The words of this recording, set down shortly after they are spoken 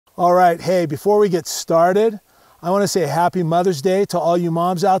All right, hey, before we get started, I want to say Happy Mother's Day to all you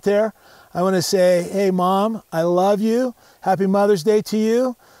moms out there. I want to say, hey, Mom, I love you. Happy Mother's Day to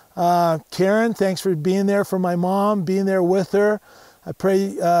you. Karen, thanks for being there for my mom, being there with her. I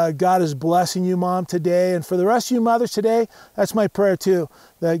pray God is blessing you, Mom, today. And for the rest of you mothers today, that's my prayer too,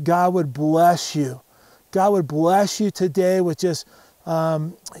 that God would bless you. God would bless you today with just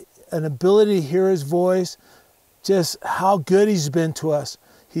an ability to hear His voice, just how good He's been to us.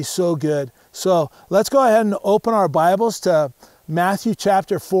 He's so good. So let's go ahead and open our Bibles to Matthew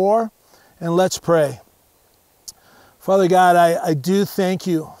chapter 4, and let's pray. Father God, I do thank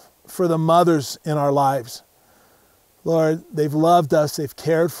you for the mothers in our lives. Lord, they've loved us, they've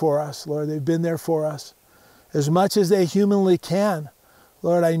cared for us. Lord, they've been there for us as much as they humanly can.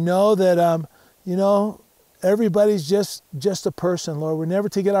 Lord, I know that, everybody's just a person. Lord, we're never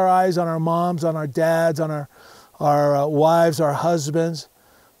to get our eyes on our moms, on our dads, on our wives, our husbands.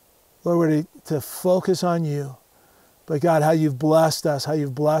 Lord, we're to focus on you. But God, how you've blessed us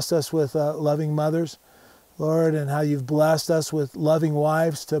with loving mothers, Lord, and how you've blessed us with loving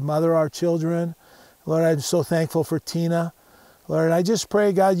wives to mother our children. Lord, I'm so thankful for Tina. Lord, I just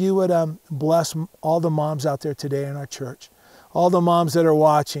pray, God, you would bless all the moms out there today in our church, all the moms that are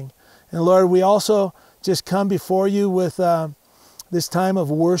watching. And Lord, we also just come before you with this time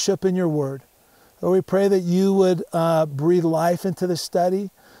of worship in your word. Lord, we pray that you would breathe life into the study.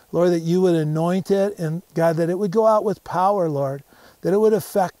 Lord, that you would anoint it, and God, that it would go out with power, Lord, that it would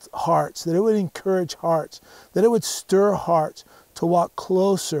affect hearts, that it would encourage hearts, that it would stir hearts to walk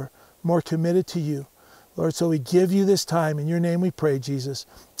closer, more committed to you. Lord, so we give you this time. In your name we pray, Jesus.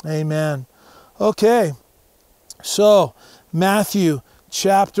 Amen. Okay, so Matthew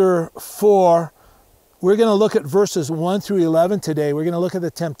chapter 4, we're going to look at verses 1 through 11 today. We're going to look at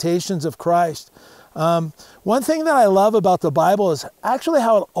the temptations of Christ. One thing that I love about the Bible is actually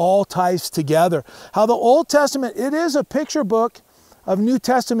how it all ties together. How the Old Testament, it is a picture book of New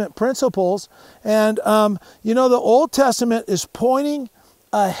Testament principles. And, the Old Testament is pointing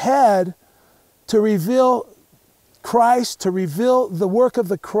ahead to reveal Christ, to reveal the work of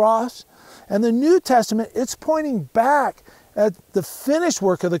the cross. And the New Testament, it's pointing back at the finished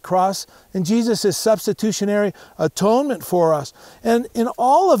work of the cross and Jesus' substitutionary atonement for us. And in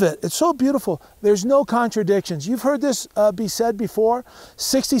all of it, it's so beautiful. There's no contradictions. You've heard this be said before.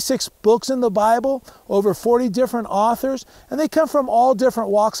 66 books in the Bible, over 40 different authors, and they come from all different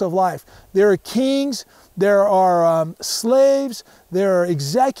walks of life. There are kings, there are slaves, there are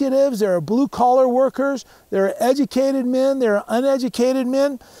executives, there are blue-collar workers, there are educated men, there are uneducated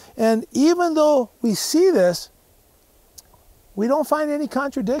men. And even though we see this, we don't find any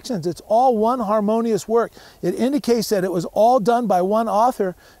contradictions. It's all one harmonious work. It indicates that it was all done by one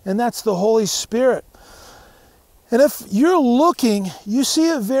author, and that's the Holy Spirit. And if you're looking, you see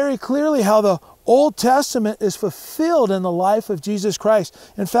it very clearly how the Old Testament is fulfilled in the life of Jesus Christ.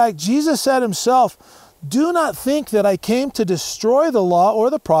 In fact, Jesus said himself, "Do not think that I came to destroy the law or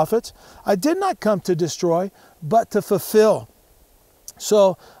the prophets. I did not come to destroy, but to fulfill."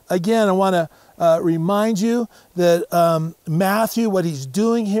 So again, I want to remind you that Matthew, what he's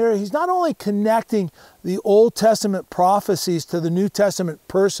doing here, he's not only connecting the Old Testament prophecies to the New Testament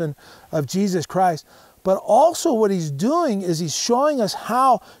person of Jesus Christ, but also what he's doing is he's showing us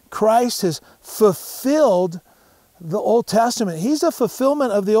how Christ has fulfilled the Old Testament. He's the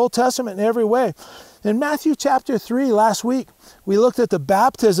fulfillment of the Old Testament in every way. In Matthew chapter 3 last week, we looked at the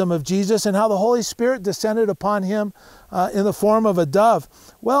baptism of Jesus and how the Holy Spirit descended upon him in the form of a dove.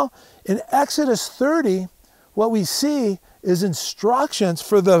 Well, in Exodus 30, what we see is instructions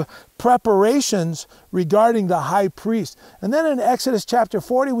for the preparations regarding the high priest. And then in Exodus chapter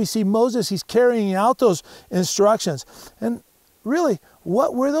 40, we see Moses, he's carrying out those instructions. And really,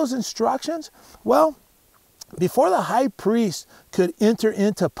 what were those instructions? Well, before the high priest could enter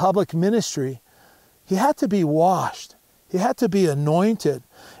into public ministry, he had to be washed. He had to be anointed.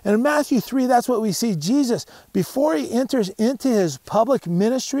 And in Matthew 3, that's what we see. Jesus, before he enters into his public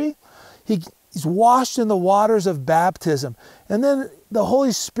ministry, he's washed in the waters of baptism. And then the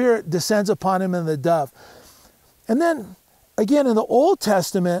Holy Spirit descends upon him in the dove. And then, again, in the Old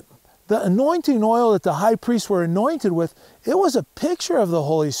Testament, the anointing oil that the high priests were anointed with, it was a picture of the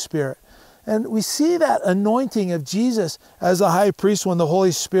Holy Spirit. And we see that anointing of Jesus as the high priest when the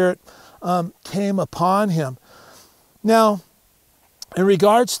Holy Spirit came upon him. Now, in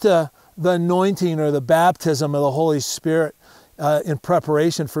regards to the anointing or the baptism of the Holy Spirit in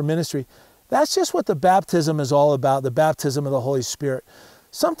preparation for ministry, that's just what the baptism is all about, the baptism of the Holy Spirit.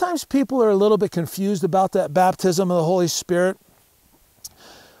 Sometimes people are a little bit confused about that baptism of the Holy Spirit.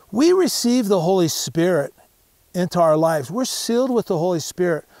 We receive the Holy Spirit into our lives. We're sealed with the Holy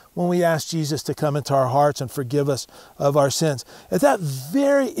Spirit when we ask Jesus to come into our hearts and forgive us of our sins. At that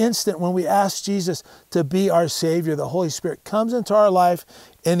very instant when we ask Jesus to be our Savior, the Holy Spirit comes into our life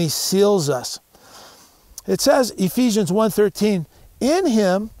and He seals us. It says, Ephesians 1:13, in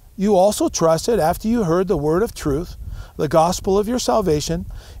Him you also trusted after you heard the word of truth, the gospel of your salvation,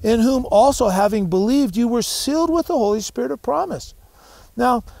 in whom also having believed you were sealed with the Holy Spirit of promise.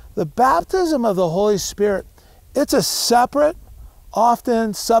 Now, the baptism of the Holy Spirit, it's a separate,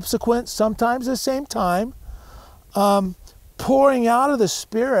 often subsequent, sometimes the same time, pouring out of the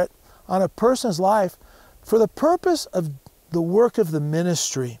Spirit on a person's life for the purpose of the work of the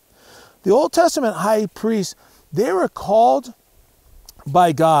ministry. The Old Testament high priests, they were called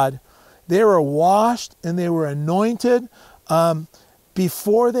by God. They were washed and they were anointed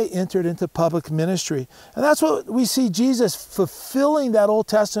before they entered into public ministry. And that's what we see Jesus fulfilling that Old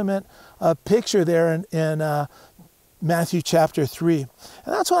Testament picture there in Matthew chapter 3. And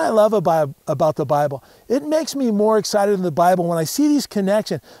that's what I love about the Bible. It makes me more excited in the Bible when I see these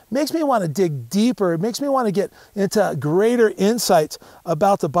connections. It makes me want to dig deeper. It makes me want to get into greater insights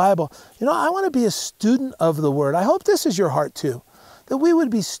about the Bible. You know, I want to be a student of the Word. I hope this is your heart too, that we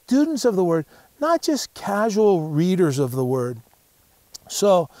would be students of the Word, not just casual readers of the Word.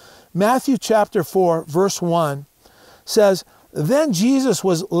 So, Matthew chapter 4, verse 1 says, then Jesus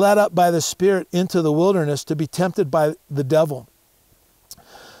was led up by the Spirit into the wilderness to be tempted by the devil.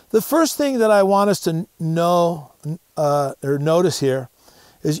 The first thing that I want us to know or notice here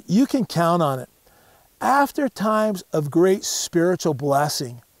is you can count on it. After times of great spiritual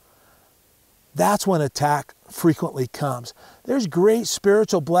blessing, that's when attack frequently comes. There's great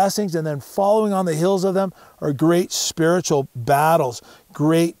spiritual blessings, and then following on the heels of them are great spiritual battles,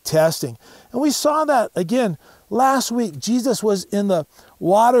 great testing. And we saw that again last week. Jesus was in the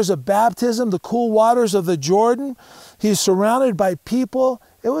waters of baptism, the cool waters of the Jordan. He's surrounded by people.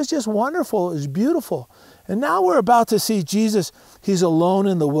 It was just wonderful. It was beautiful. And now we're about to see Jesus. He's alone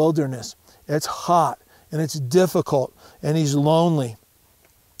in the wilderness. It's hot and it's difficult and he's lonely.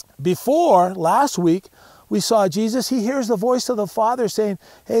 Before, last week, we saw Jesus. He hears the voice of the Father saying,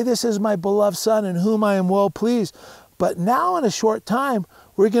 hey, this is my beloved Son in whom I am well pleased. But now in a short time,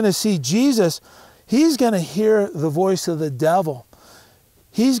 we're going to see Jesus. He's going to hear the voice of the devil.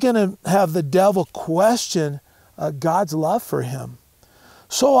 He's going to have the devil question God's love for him.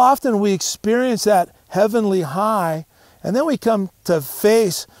 So often we experience that heavenly high, and then we come to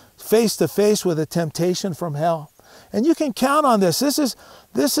face to face with a temptation from hell. And you can count on this.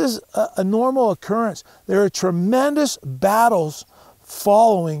 This is a normal occurrence. There are tremendous battles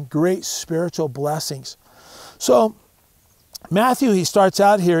following great spiritual blessings. So Matthew, he starts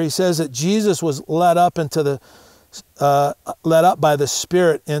out here. He says that Jesus was led up by the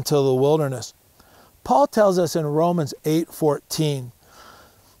Spirit into the wilderness. Paul tells us in Romans 8:14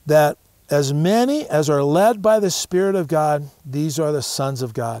 that as many as are led by the Spirit of God, these are the sons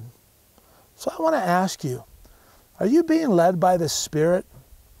of God. So I want to ask you, are you being led by the Spirit?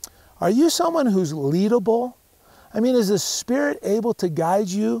 Are you someone who's leadable? I mean, is the Spirit able to guide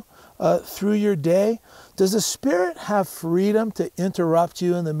you through your day? Does the Spirit have freedom to interrupt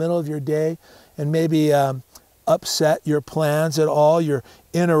you in the middle of your day and maybe upset your plans at all,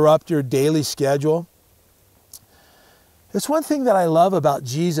 interrupt your daily schedule? It's one thing that I love about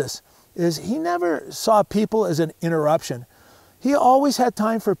Jesus is he never saw people as an interruption. He always had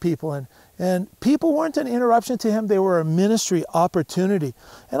time for people, and people weren't an interruption to him. They were a ministry opportunity.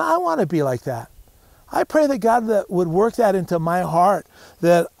 And I want to be like that. I pray that God would work that into my heart,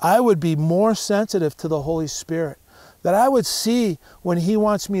 that I would be more sensitive to the Holy Spirit, that I would see when he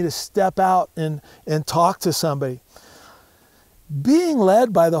wants me to step out and talk to somebody. Being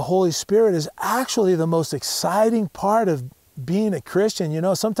led by the Holy Spirit is actually the most exciting part of being a Christian. You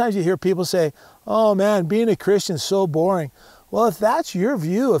know, sometimes you hear people say, oh man, being a Christian is so boring. Well, if that's your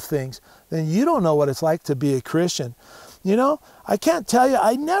view of things, then you don't know what it's like to be a Christian. You know, I can't tell you,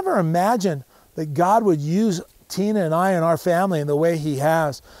 I never imagined that God would use Tina and I and our family in the way he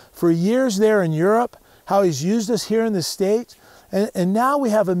has. For years there in Europe, how he's used us here in the States, and now we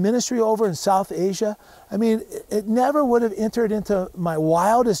have a ministry over in South Asia. I mean, it never would have entered into my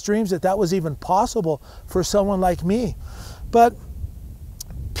wildest dreams that that was even possible for someone like me. But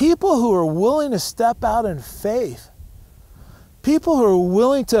people who are willing to step out in faith, people who are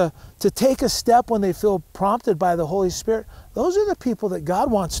willing to take a step when they feel prompted by the Holy Spirit, those are the people that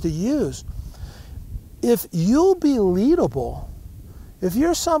God wants to use. If you'll be leadable, if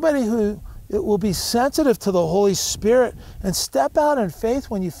you're somebody who will be sensitive to the Holy Spirit and step out in faith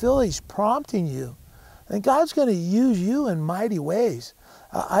when you feel he's prompting you, then God's going to use you in mighty ways.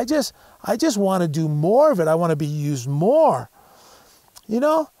 I just want to do more of it. I want to be used more. You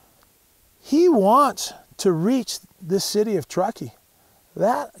know, He wants to reach this city of Truckee.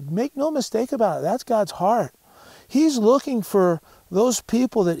 Make no mistake about it, that's God's heart. He's looking for those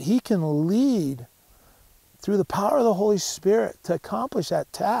people that he can lead through the power of the Holy Spirit to accomplish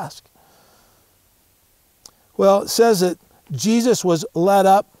that task. Well, it says that Jesus was led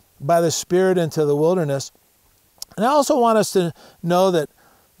up by the Spirit into the wilderness. And I also want us to know that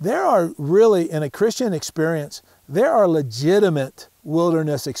there are really, in a Christian experience, there are legitimate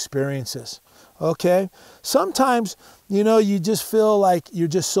wilderness experiences. Okay? Sometimes, you just feel like you're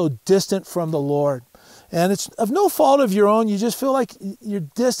just so distant from the Lord. And it's of no fault of your own. You just feel like you're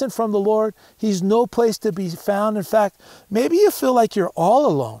distant from the Lord. He's no place to be found. In fact, maybe you feel like you're all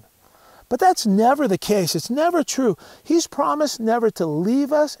alone. But that's never the case. It's never true. He's promised never to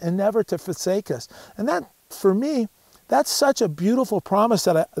leave us and never to forsake us. And that, for me, that's such a beautiful promise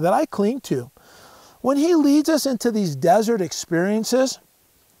that I cling to. When he leads us into these desert experiences,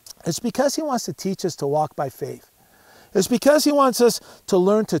 it's because he wants to teach us to walk by faith. It's because he wants us to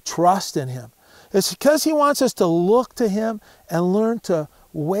learn to trust in him. It's because he wants us to look to him and learn to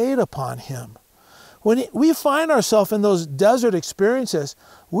wait upon him. When we find ourselves in those desert experiences,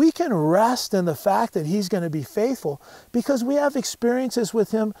 we can rest in the fact that he's going to be faithful because we have experiences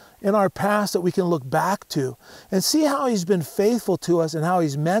with him in our past that we can look back to and see how he's been faithful to us and how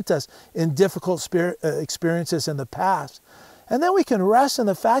he's met us in difficult experiences in the past. And then we can rest in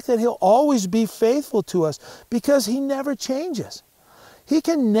the fact that he'll always be faithful to us because he never changes. He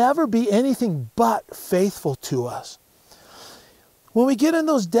can never be anything but faithful to us. When we get in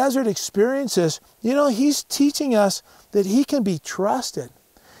those desert experiences, he's teaching us that he can be trusted.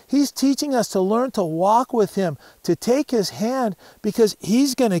 He's teaching us to learn to walk with him, to take his hand because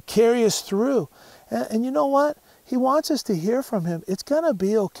he's going to carry us through. And you know what? He wants us to hear from him. It's going to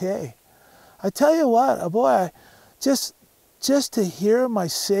be okay. I tell you what, boy, just to hear my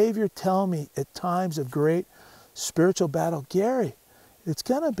Savior tell me at times of great spiritual battle, Gary, it's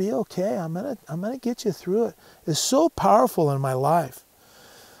going to be okay. I'm going to get you through it. It's so powerful in my life.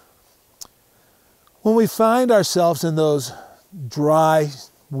 When we find ourselves in those dry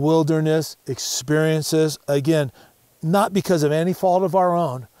wilderness experiences, again, not because of any fault of our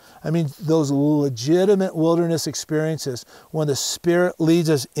own, those legitimate wilderness experiences, when the Spirit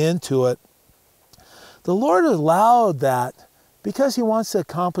leads us into it, the Lord allowed that because he wants to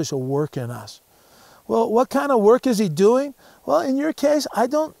accomplish a work in us. Well, what kind of work is he doing? Well, in your case, I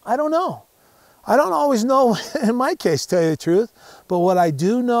don't know. I don't always know in my case, to tell you the truth. But what I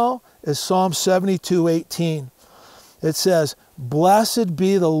do know is Psalm 72:18. It says, "Blessed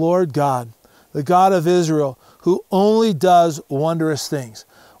be the Lord God, the God of Israel, who only does wondrous things."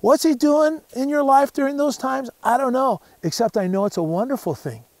 What's he doing in your life during those times? I don't know, except I know it's a wonderful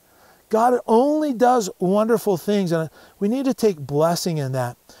thing. God only does wonderful things, and we need to take blessing in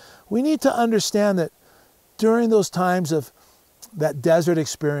that. We need to understand that during those times of that desert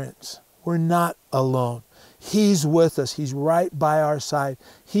experience, we're not alone. He's with us. He's right by our side.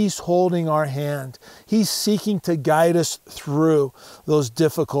 He's holding our hand. He's seeking to guide us through those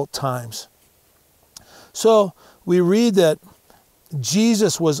difficult times. So we read that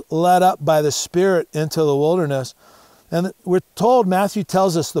Jesus was led up by the Spirit into the wilderness. And we're told, Matthew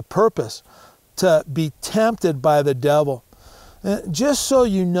tells us the purpose, to be tempted by the devil. And just so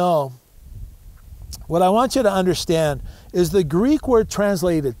you know, what I want you to understand is the Greek word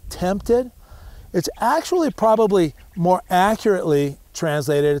translated tempted, it's actually probably more accurately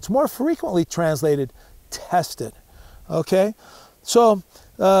translated, it's more frequently translated tested. Okay? So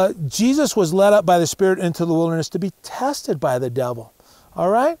Jesus was led up by the Spirit into the wilderness to be tested by the devil. All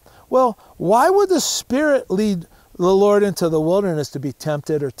right? Well, why would the Spirit lead the Lord into the wilderness to be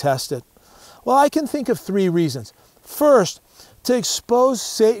tempted or tested? Well, I can think of 3 reasons. First, to expose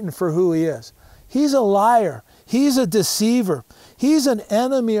Satan for who he is. He's a liar. He's a deceiver. He's an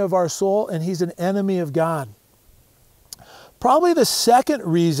enemy of our soul, and he's an enemy of God. Probably the second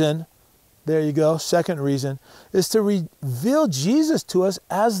reason, there you go, second reason, is to reveal Jesus to us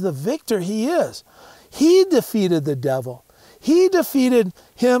as the victor he is. He defeated the devil. He defeated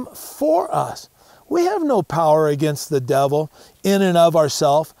him for us. We have no power against the devil in and of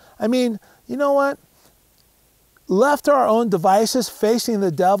ourselves. You know what? Left to our own devices, facing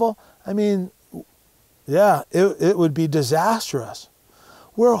the devil, it would be disastrous.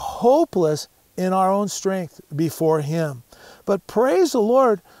 We're hopeless in our own strength before him. But praise the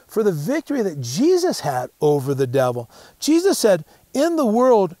Lord for the victory that Jesus had over the devil. Jesus said, in the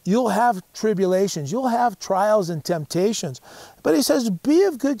world, you'll have tribulations, you'll have trials and temptations. But he says, be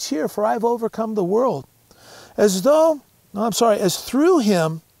of good cheer, for I've overcome the world. As through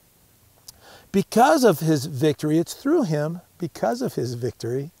him, because of his victory, it's through him, because of his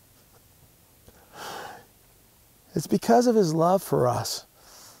victory, It's because of his love for us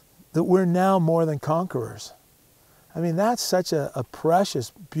that we're now more than conquerors. I mean, that's such a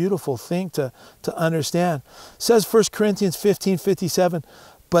precious, beautiful thing to understand. It says 1 Corinthians 15:57,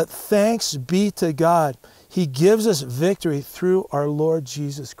 but thanks be to God. He gives us victory through our Lord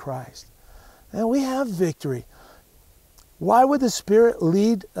Jesus Christ. And we have victory. Why would the Spirit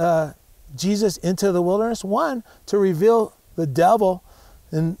lead Jesus into the wilderness? One, to reveal the devil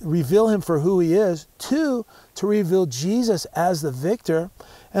and reveal him for who he is. Two, to reveal Jesus as the victor.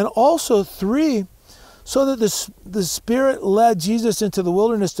 And also three, so that the Spirit led Jesus into the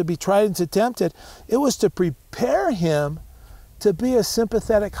wilderness to be tried and to tempted. It was to prepare him to be a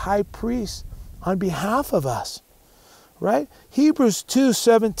sympathetic high priest on behalf of us, right? Hebrews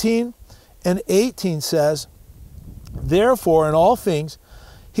 2:17 and 18 says, therefore, in all things,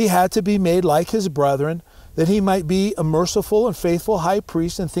 he had to be made like his brethren, that he might be a merciful and faithful high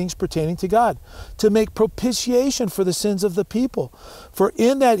priest in things pertaining to God, to make propitiation for the sins of the people. For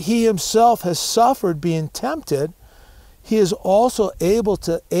in that he himself has suffered being tempted, he is also able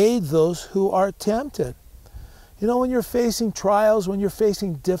to aid those who are tempted. You know, when you're facing trials, when you're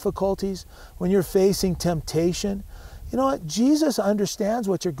facing difficulties, when you're facing temptation, you know what? Jesus understands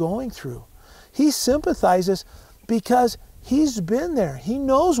what you're going through. He sympathizes because he's been there. He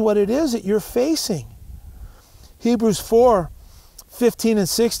knows what it is that you're facing. Hebrews 4:15 and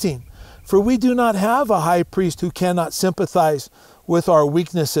 16. For we do not have a high priest who cannot sympathize with our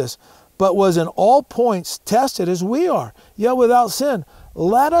weaknesses, but was in all points tested as we are, yet without sin.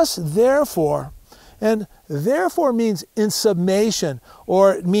 Let us therefore, and therefore means in summation,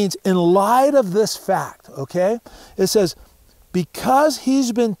 or it means in light of this fact, okay? It says, because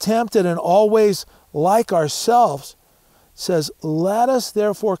he's been tempted in all ways like ourselves, says, let us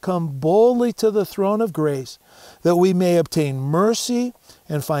therefore come boldly to the throne of grace, that we may obtain mercy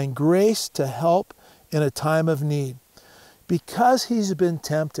and find grace to help in a time of need. Because he's been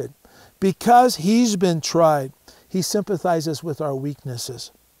tempted, because he's been tried, he sympathizes with our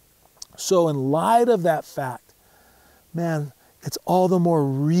weaknesses. So in light of that fact, man, it's all the more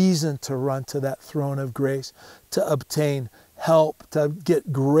reason to run to that throne of grace, to obtain help, to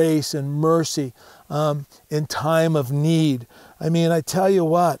get grace and mercy in time of need. I mean, I tell you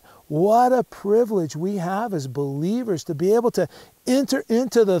what a privilege we have as believers to be able to enter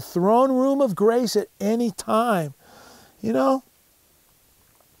into the throne room of grace at any time. You know,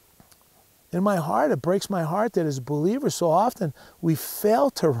 in my heart, it breaks my heart that as believers so often we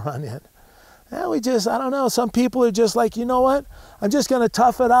fail to run in. And we just, I don't know, some people are just like, you know what? I'm just going to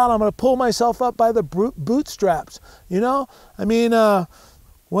tough it out. I'm going to pull myself up by the bootstraps, you know? I mean,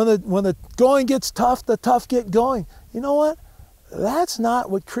 when the going gets tough, the tough get going. You know what? That's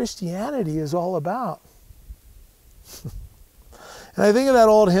not what Christianity is all about. And I think of that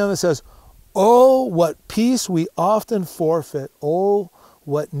old hymn that says, oh, what peace we often forfeit. Oh,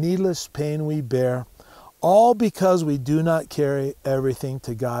 what needless pain we bear. All because we do not carry everything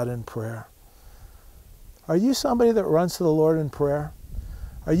to God in prayer. Are you somebody that runs to the Lord in prayer?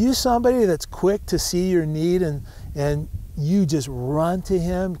 Are you somebody that's quick to see your need and you just run to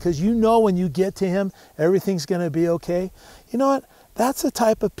him because you know when you get to him, everything's going to be okay? You know what? That's the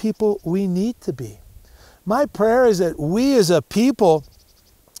type of people we need to be. My prayer is that we as a people,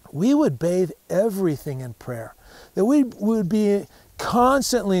 we would bathe everything in prayer. That we would be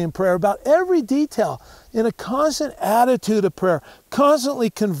constantly in prayer about every detail, in a constant attitude of prayer, constantly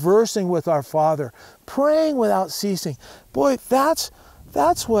conversing with our Father, praying without ceasing. Boy, that's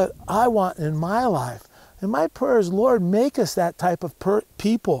what I want in my life. And my prayer is, Lord, make us that type of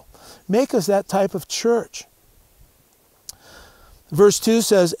people. Make us that type of church. Verse 2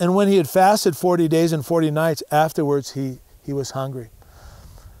 says, and when he had fasted 40 days and 40 nights, afterwards he was hungry.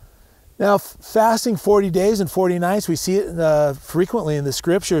 Now, fasting 40 days and 40 nights, we see it frequently in the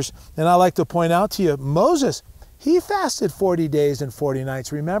scriptures. And I like to point out to you, Moses, he fasted 40 days and 40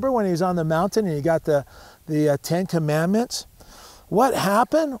 nights. Remember when he was on the mountain and he got the 10 commandments? What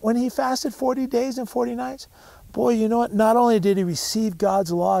happened when he fasted 40 days and 40 nights? Boy, you know what? Not only did he receive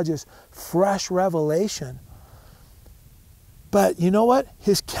God's law, just fresh revelation, but you know what?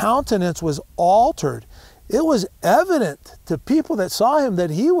 His countenance was altered. It was evident to people that saw him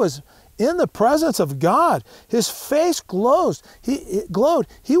that he was in the presence of God. His face glowed.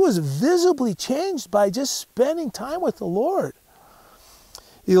 He was visibly changed by just spending time with the Lord.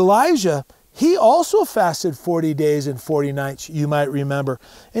 Elijah, he also fasted 40 days and 40 nights, you might remember.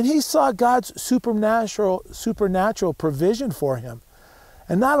 And he saw God's supernatural provision for him.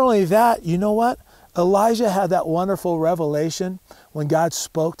 And not only that, you know what? Elijah had that wonderful revelation when God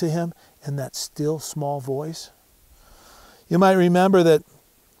spoke to him in that still small voice. You might remember that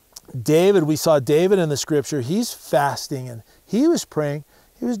David, we saw David in the scripture, he's fasting and he was praying.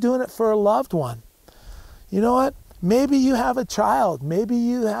 He was doing it for a loved one. You know what? Maybe you have a child. Maybe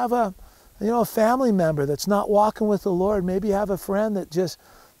you have a family member that's not walking with the Lord. Maybe you have a friend that just,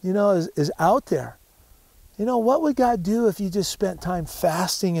 is out there. What would God do if you just spent time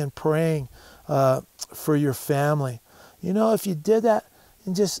fasting and praying for your family? If you did that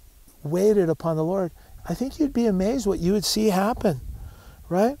and just waited upon the Lord, I think you'd be amazed what you would see happen,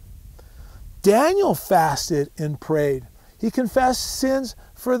 right? Daniel fasted and prayed. He confessed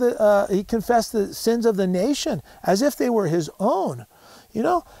he confessed the sins of the nation as if they were his own.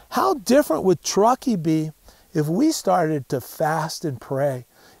 How different would Truckee be if we started to fast and pray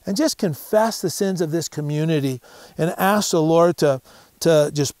and just confess the sins of this community and ask the Lord to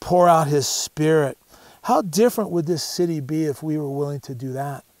just pour out his Spirit? How different would this city be if we were willing to do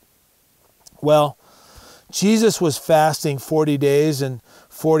that? Well, Jesus was fasting 40 days and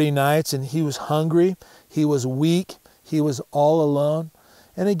 40 nights, and he was hungry, he was weak, he was all alone.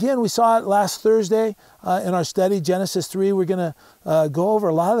 And again, we saw it last Thursday in our study, Genesis 3. We're going to go over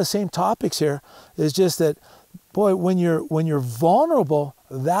a lot of the same topics here. It's just that, boy, when you're vulnerable,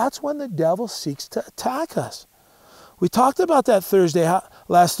 that's when the devil seeks to attack us. We talked about that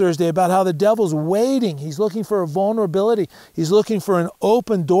last Thursday, about how the devil's waiting. He's looking for a vulnerability. He's looking for an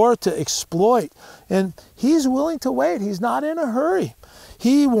open door to exploit. And he's willing to wait. He's not in a hurry.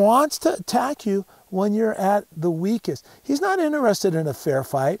 He wants to attack you when you're at the weakest. He's not interested in a fair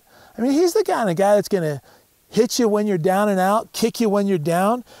fight. I mean, he's the kind of guy that's going to hit you when you're down and out, kick you when you're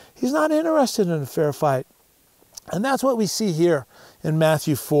down. He's not interested in a fair fight. And that's what we see here in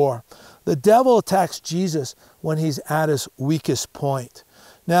Matthew 4. The devil attacks Jesus when he's at his weakest point.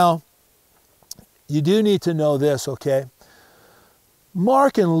 Now, you do need to know this, okay?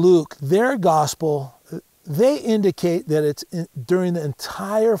 Mark and Luke, their gospel, they indicate that it's during the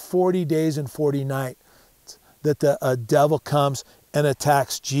entire 40 days and 40 nights that the devil comes and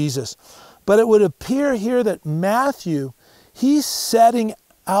attacks Jesus. But it would appear here that Matthew, he's setting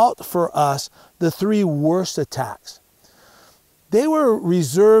out for us the three worst attacks. They were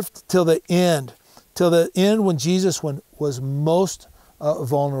reserved till the end when Jesus was most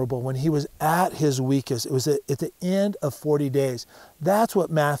vulnerable, when he was at his weakest. It was at the end of 40 days. That's what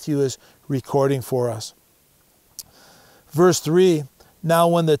Matthew is recording for us. Verse 3, now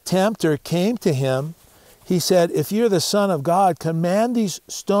when the tempter came to him, he said, if you're the Son of God, command these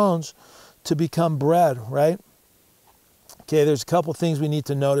stones to become bread, right? Okay, there's a couple things we need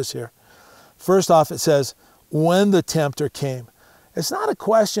to notice here. First off, it says, when the tempter came. It's not a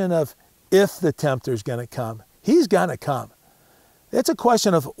question of if the tempter is going to come. He's going to come. It's a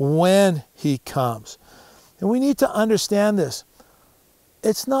question of when he comes. And we need to understand this.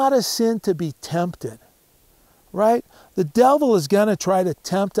 It's not a sin to be tempted, right? The devil is going to try to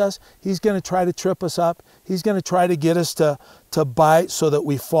tempt us. He's going to try to trip us up. He's going to try to get us to bite so that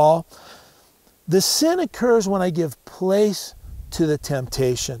we fall. The sin occurs when I give place to the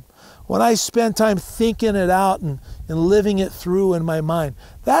temptation. When I spend time thinking it out and living it through in my mind,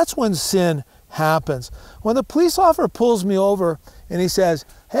 that's when sin happens. When the police officer pulls me over and he says,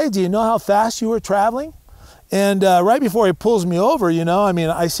 hey, do you know how fast you were traveling? And right before he pulls me over,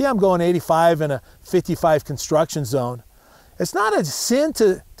 I see I'm going 85 in a 55 construction zone. It's not a sin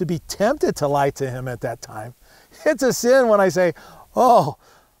to be tempted to lie to him at that time. It's a sin when I say, oh,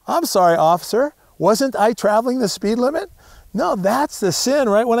 I'm sorry, officer, wasn't I traveling the speed limit? No, that's the sin,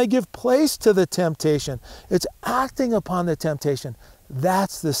 right? When I give place to the temptation, it's acting upon the temptation.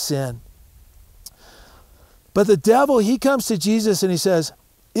 That's the sin. But the devil, he comes to Jesus and he says,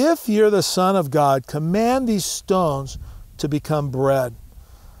 if you're the Son of God, command these stones to become bread.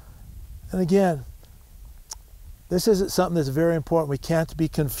 And again, this is something that's very important. We can't be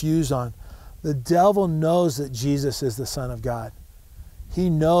confused on. The devil knows that Jesus is the Son of God. He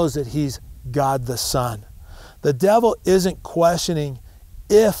knows that he's God the Son. The devil isn't questioning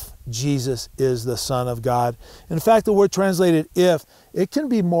if Jesus is the Son of God. In fact, the word translated if, it can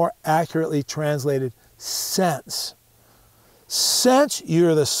be more accurately translated since. Since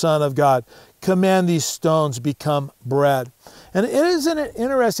you're the Son of God, command these stones become bread. And isn't it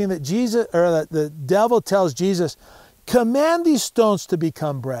interesting that that the devil tells Jesus, command these stones to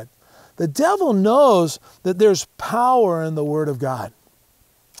become bread. The devil knows that there's power in the Word of God.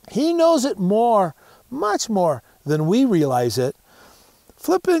 He knows it more, much more than we realize it.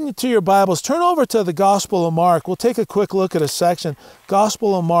 Flip into your Bibles. Turn over to the Gospel of Mark. We'll take a quick look at a section.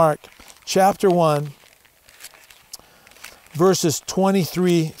 Gospel of Mark, chapter 1, verses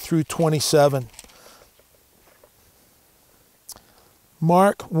 23 through 27.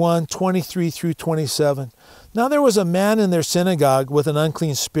 Mark 1:23 through 27. Now there was a man in their synagogue with an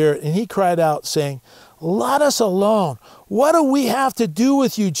unclean spirit, and he cried out, saying, "Let us alone. What do we have to do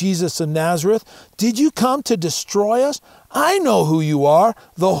with you, Jesus of Nazareth? Did you come to destroy us? I know who you are,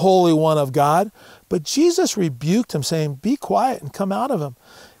 the Holy One of God." But Jesus rebuked him, saying, "Be quiet and come out of him."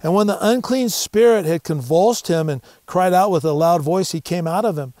 And when the unclean spirit had convulsed him and cried out with a loud voice, he came out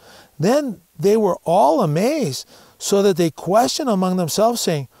of him. Then they were all amazed, so that they questioned among themselves,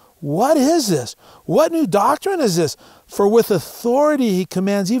 saying, "What is this? What new doctrine is this? For with authority he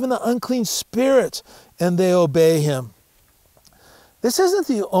commands even the unclean spirits, and they obey him." This isn't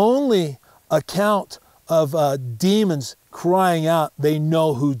the only account of demons crying out they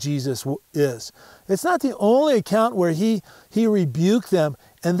know who Jesus is. It's not the only account where he rebuked them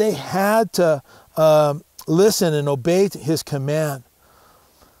and they had to listen and obey his command.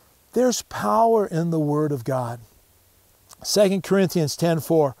 There's power in the Word of God. 2 Corinthians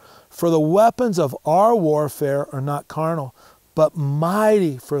 10:4, "For the weapons of our warfare are not carnal, but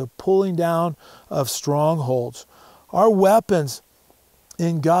mighty for the pulling down of strongholds." Our weapons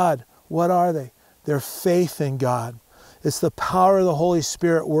in God, what are they? They're faith in God. It's the power of the Holy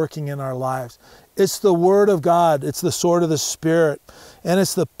Spirit working in our lives. It's the Word of God. It's the sword of the Spirit. And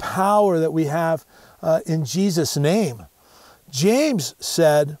it's the power that we have in Jesus' name. James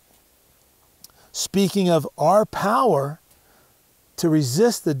said, speaking of our power to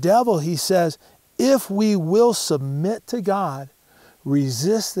resist the devil, he says, if we will submit to God,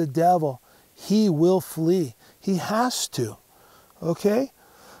 resist the devil, he will flee. He has to. Okay?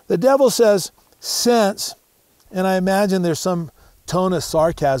 The devil says, since, and I imagine there's some tone of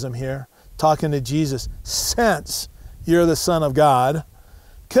sarcasm here, talking to Jesus, since you're the Son of God,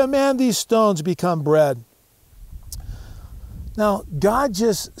 command these stones become bread. Now, God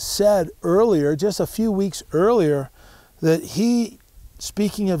just said earlier, just a few weeks earlier, that he,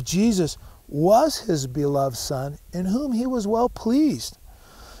 speaking of Jesus, was his beloved Son, in whom he was well pleased.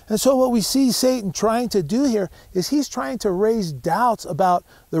 And so what we see Satan trying to do here is he's trying to raise doubts about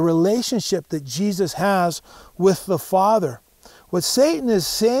the relationship that Jesus has with the Father. What Satan is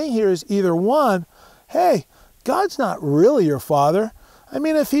saying here is either one, hey, God's not really your Father. I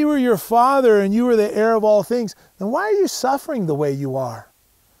mean, if he were your Father and you were the heir of all things, then why are you suffering the way you are?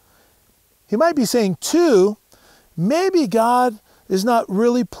 He might be saying, two, maybe God is not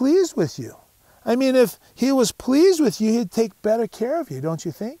really pleased with you. I mean, if he was pleased with you, he'd take better care of you, don't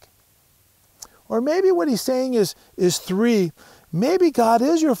you think? Or maybe what he's saying is three, maybe God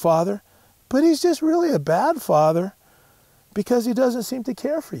is your Father, but he's just really a bad Father because he doesn't seem to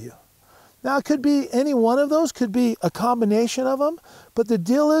care for you. Now, it could be any one of those, could be a combination of them, but the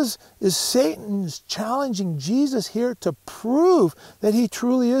deal is Satan is challenging Jesus here to prove that he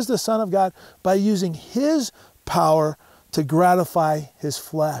truly is the Son of God by using his power to gratify his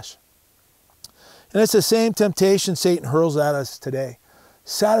flesh. And it's the same temptation Satan hurls at us today.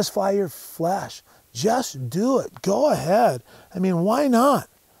 Satisfy your flesh. Just do it. Go ahead. I mean, why not?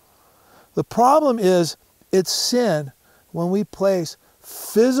 The problem is it's sin when we place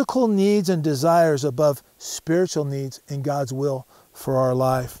physical needs and desires above spiritual needs and God's will for our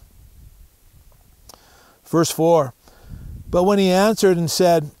life. Verse 4, but when he answered and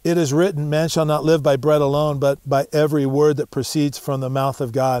said, it is written, man shall not live by bread alone, but by every word that proceeds from the mouth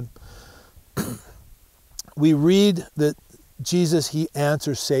of God. We read that Jesus, he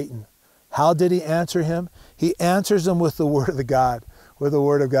answers Satan. How did he answer him? He answers him with the word of God, with the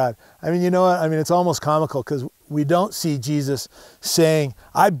word of God. I mean, you know what? I mean, it's almost comical because we don't see Jesus saying,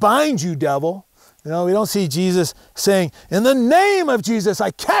 I bind you, devil. You know, we don't see Jesus saying, in the name of Jesus,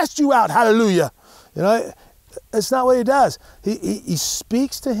 I cast you out, hallelujah. You know, it's not what he does. He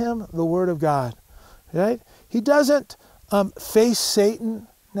speaks to him the word of God, right? He doesn't face Satan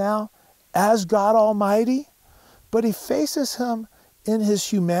now as God Almighty, but he faces him in his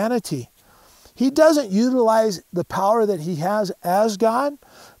humanity. He doesn't utilize the power that he has as God,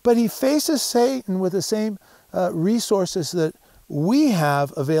 but he faces Satan with the same resources that we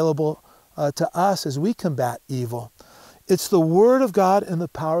have available to us as we combat evil. It's the Word of God and the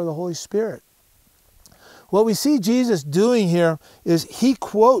power of the Holy Spirit. What we see Jesus doing here is he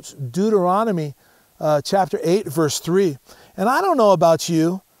quotes Deuteronomy chapter 8, verse 3. And I don't know about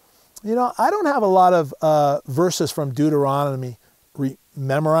you, you know, I don't have a lot of verses from Deuteronomy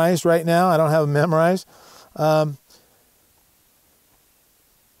memorized right now. I don't have them memorized. But,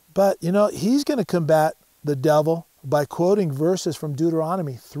 you know, he's going to combat the devil by quoting verses from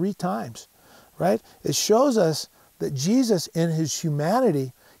Deuteronomy 3 times, right? It shows us that Jesus, in his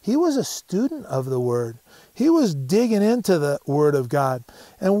humanity, he was a student of the Word. He was digging into the Word of God.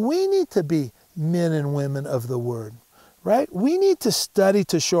 And we need to be men and women of the Word. right? We need to study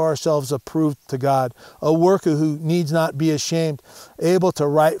to show ourselves approved to God, a worker who needs not be ashamed, able to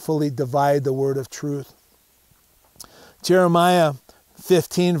rightfully divide the word of truth. Jeremiah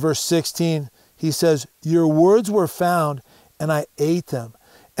 15, verse 16, he says, your words were found, and I ate them.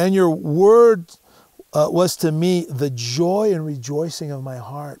 And your word was to me the joy and rejoicing of my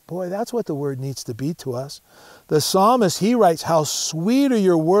heart. Boy, that's what the word needs to be to us. The psalmist, he writes, how sweet are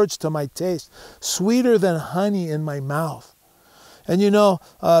your words to my taste, sweeter than honey in my mouth. And you know,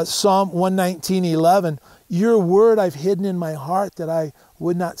 Psalm 119:11, your word I've hidden in my heart that I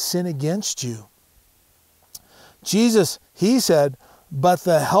would not sin against you. Jesus, he said, but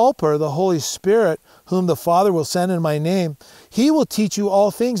the Helper, the Holy Spirit, whom the Father will send in my name, he will teach you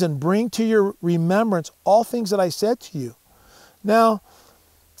all things and bring to your remembrance all things that I said to you. Now,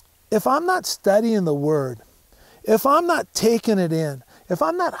 if I'm not studying the Word, if I'm not taking it in, if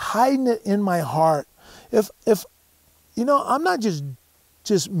I'm not hiding it in my heart, if you know, I'm not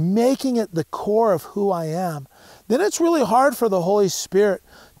just making it the core of who I am, then it's really hard for the Holy Spirit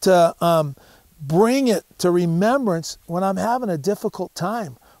to bring it to remembrance when I'm having a difficult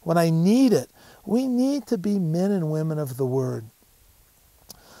time, when I need it. We need to be men and women of the Word.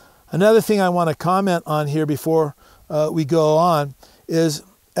 Another thing I want to comment on here before we go on is,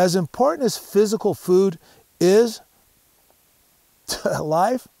 as important as physical food is to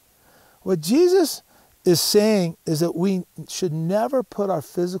life, what Jesus is saying is that we should never put our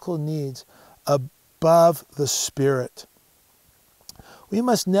physical needs above the Spirit. We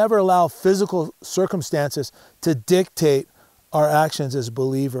must never allow physical circumstances to dictate our actions as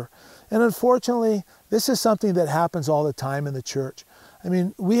believer. And unfortunately, this is something that happens all the time in the church. I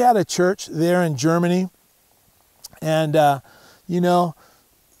mean, we had a church there in Germany, and you know,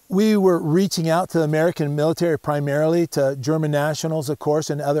 we were reaching out to the American military primarily, to German nationals, of course,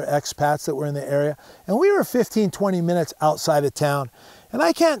 and other expats that were in the area. And we were 15, 20 minutes outside of town. And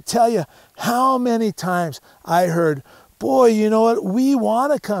I can't tell you how many times I heard, boy, you know what, we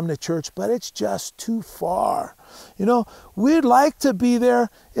want to come to church, but it's just too far. You know, we'd like to be there.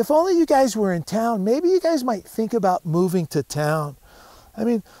 If only you guys were in town, maybe you guys might think about moving to town. I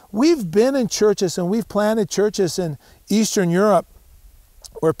mean, we've been in churches and we've planted churches in Eastern Europe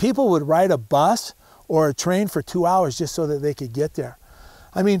where people would ride a bus or a train for 2 hours just so that they could get there.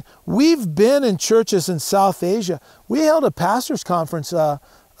 I mean, we've been in churches in South Asia. We held a pastors' conference a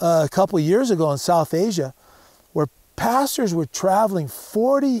couple years ago in South Asia, where pastors were traveling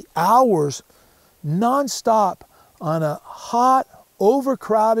 40 hours nonstop on a hot,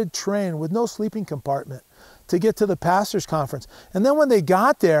 overcrowded train with no sleeping compartment to get to the pastors' conference. And then when they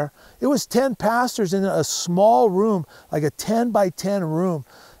got there, it was 10 pastors in a small room, like a 10 by 10 room,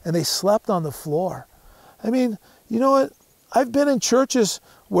 and they slept on the floor. I mean, you know what? I've been in churches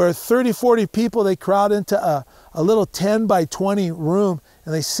where 30, 40 people, they crowd into a little 10 by 20 room,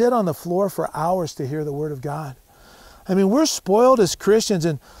 and they sit on the floor for hours to hear the Word of God. I mean, we're spoiled as Christians,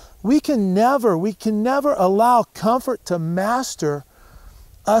 and we can never allow comfort to master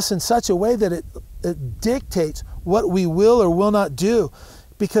us in such a way that it dictates what we will or will not do,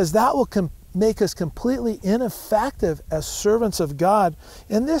 because that will make us completely ineffective as servants of God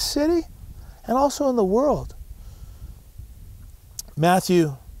in this city and also in the world.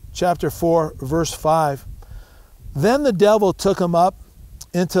 Matthew chapter 4, verse 5. Then the devil took him up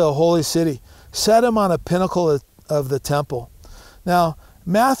into the holy city, set him on a pinnacle of the temple. Now,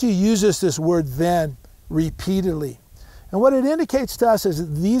 Matthew uses this word then repeatedly. And what it indicates to us is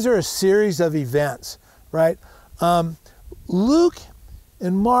that these are a series of events, right? Luke,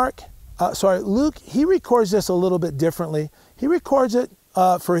 he records this a little bit differently. He records it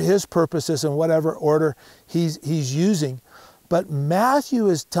for his purposes in whatever order he's using. But Matthew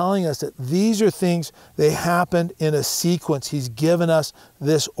is telling us that these are things, they happened in a sequence. He's given us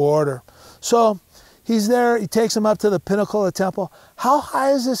this order. So he's there, he takes him up to the pinnacle of the temple. How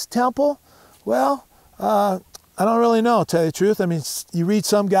high is this temple? Well, I don't really know, to tell you the truth. I mean, you read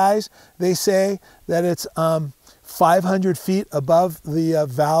some guys, they say that it's 500 feet above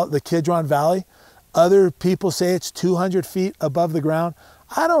the Kidron Valley. Other people say it's 200 feet above the ground.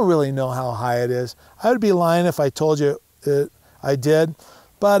 I don't really know how high it is. I would be lying if I told you I did.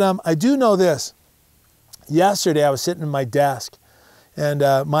 But I do know this. Yesterday I was sitting in my desk, and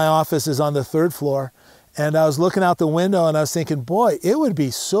my office is on the 3rd floor, and I was looking out the window and I was thinking, boy, it would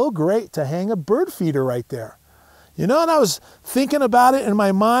be so great to hang a bird feeder right there. You know, and I was thinking about it in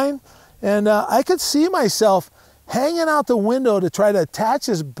my mind, and I could see myself hanging out the window to try to attach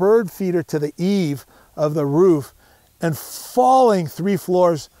this bird feeder to the eave of the roof and falling 3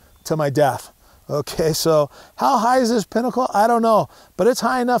 floors to my death. Okay, so how high is this pinnacle? I don't know, but it's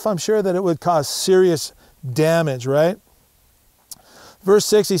high enough, I'm sure, that it would cause serious damage, right? Verse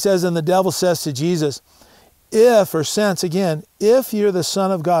 6, he says, and the devil says to Jesus, if, or since, again, if you're the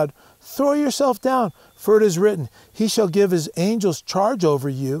Son of God, throw yourself down, for it is written, he shall give his angels charge over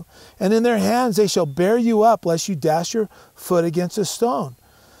you, and in their hands they shall bear you up, lest you dash your foot against a stone.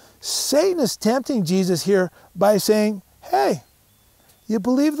 Satan is tempting Jesus here by saying, hey, you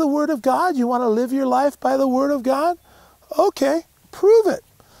believe the Word of God? You want to live your life by the Word of God? Okay, prove it.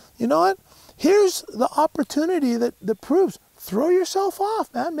 You know what? Here's the opportunity that proves. Throw yourself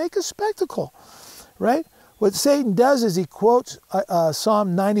off, man. Make a spectacle, right? What Satan does is he quotes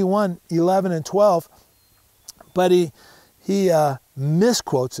Psalm 91, 11 and 12, but he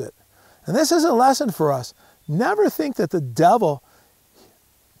misquotes it. And this is a lesson for us. Never think that the devil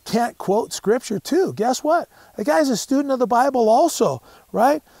can't quote Scripture too. Guess what? The guy's a student of the Bible also,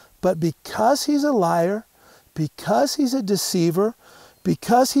 right? But because he's a liar, because he's a deceiver,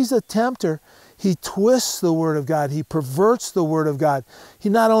 because he's a tempter, he twists the Word of God. He perverts the Word of God. He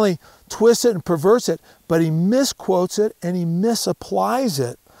not only twists it and perverts it, but he misquotes it and he misapplies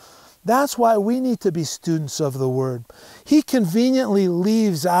it. That's why we need to be students of the Word. He conveniently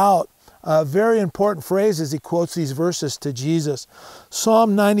leaves out a very important phrase as he quotes these verses to Jesus.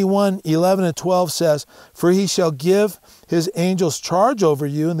 Psalm 91, 11 and 12 says, for he shall give his angels charge over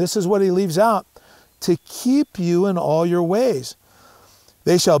you, and this is what he leaves out, to keep you in all your ways.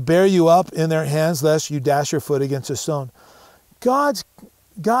 They shall bear you up in their hands, lest you dash your foot against a stone. God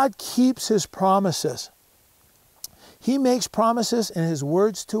keeps his promises. He makes promises in his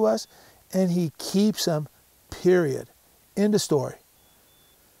words to us, and he keeps them, period. End of story.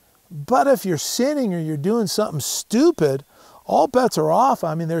 But if you're sinning or you're doing something stupid, all bets are off.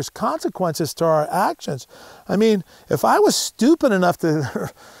 I mean, there's consequences to our actions. I mean, if I was stupid enough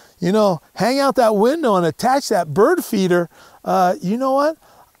to, you know, hang out that window and attach that bird feeder, you know what?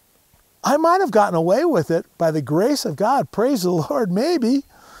 I might have gotten away with it by the grace of God. Praise the Lord, maybe.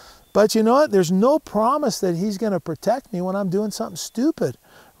 But you know what? There's no promise that he's going to protect me when I'm doing something stupid,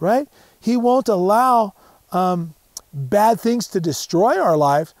 right? He won't allow bad things to destroy our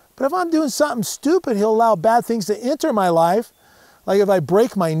lives. But if I'm doing something stupid, he'll allow bad things to enter my life. Like if I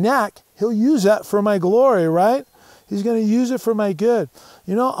break my neck, he'll use that for my glory, right? He's going to use it for my good.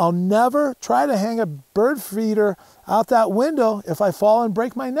 You know, I'll never try to hang a bird feeder out that window if I fall and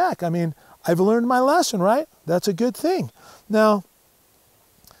break my neck. I mean, I've learned my lesson, right? That's a good thing. Now,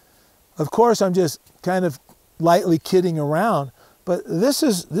 of course, I'm just kind of lightly kidding around, but this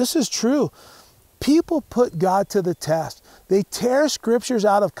is true. People put God to the test. They tear scriptures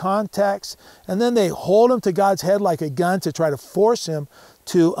out of context, and then they hold him to God's head like a gun to try to force him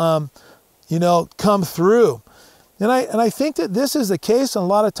to, you know, come through. And I think that this is the case a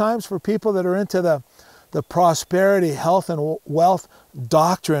lot of times for people that are into the prosperity, health, and wealth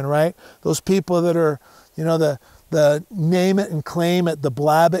doctrine, right? Those people that are, you know, the name it and claim it, the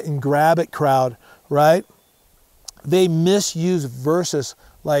blab it and grab it crowd, right? They misuse verses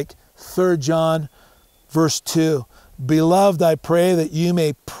like 3 John verse 2. Beloved, I pray that you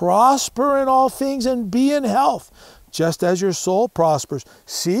may prosper in all things and be in health, just as your soul prospers.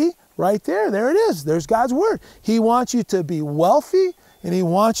 See, right there it is. There's God's word. He wants you to be wealthy and he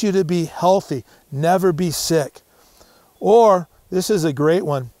wants you to be healthy. Never be sick. Or, this is a great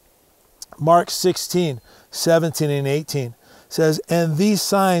one, Mark 16, 17 and 18 says, and these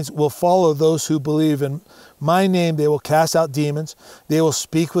signs will follow those who believe in my name. They will cast out demons. They will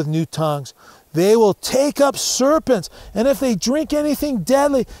speak with new tongues. They will take up serpents, and if they drink anything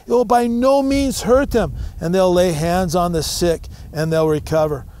deadly, it will by no means hurt them. And they'll lay hands on the sick, and they'll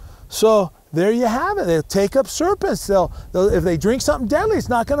recover. So there you have it. They'll take up serpents. If they drink something deadly, it's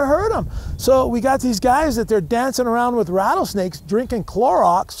not going to hurt them. So we got these guys that they're dancing around with rattlesnakes, drinking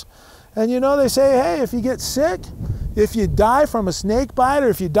Clorox, and you know they say, hey, if you get sick, if you die from a snake bite, or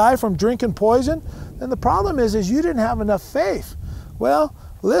if you die from drinking poison, then the problem is you didn't have enough faith. Well,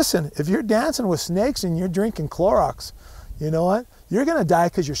 listen, if you're dancing with snakes and you're drinking Clorox, you know what? You're going to die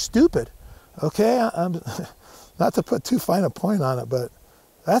because you're stupid. Okay? I'm not to put too fine a point on it, but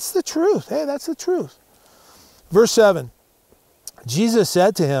that's the truth. Hey, that's the truth. Verse 7, Jesus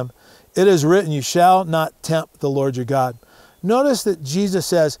said to him, it is written, you shall not tempt the Lord your God. Notice that Jesus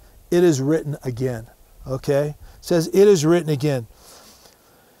says, it is written again. Okay? It says, it is written again.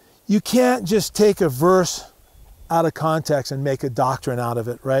 You can't just take a verse out of context and make a doctrine out of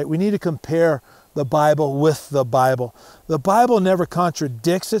it, right? We need to compare the Bible with the Bible. The Bible never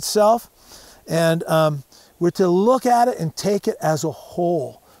contradicts itself, and we're to look at it and take it as a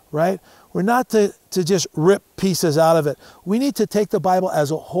whole, right? We're not to just rip pieces out of it. We need to take the Bible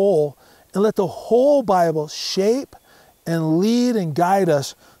as a whole and let the whole Bible shape and lead and guide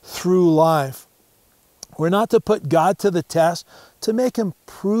us through life. We're not to put God to the test to make him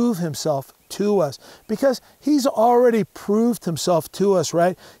prove himself to us, because he's already proved himself to us,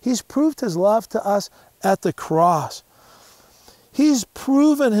 right? He's proved his love to us at the cross. He's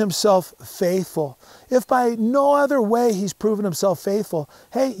proven himself faithful. If by no other way he's proven himself faithful,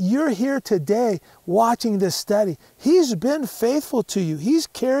 hey, you're here today watching this study. He's been faithful to you. He's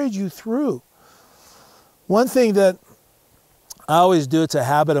carried you through. One thing that I always do, it's a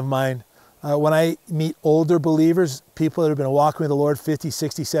habit of mine, when I meet older believers, people that have been walking with the Lord 50,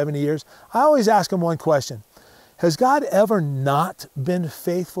 60, 70 years, I always ask them one question. Has God ever not been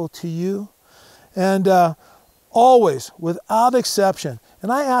faithful to you? And always, without exception,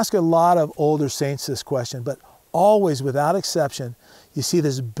 and I ask a lot of older saints this question, but always, without exception, you see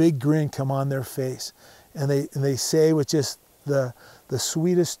this big grin come on their face. And they say with just the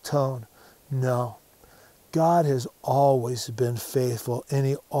sweetest tone, no. God has always been faithful, and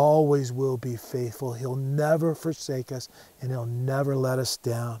he always will be faithful. He'll never forsake us, and he'll never let us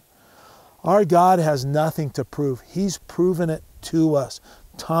down. Our God has nothing to prove. He's proven it to us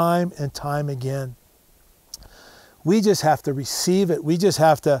time and time again. We just have to receive it. We just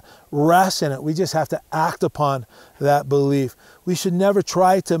have to rest in it. We just have to act upon that belief. We should never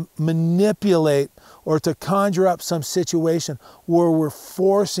try to manipulate or to conjure up some situation where we're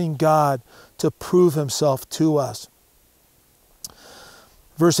forcing God to prove himself to us.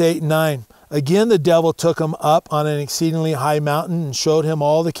 Verse 8 and 9. Again, the devil took him up on an exceedingly high mountain and showed him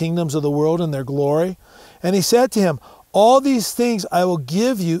all the kingdoms of the world and their glory. And he said to him, all these things I will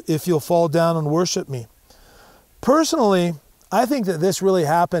give you if you'll fall down and worship me. Personally, I think that this really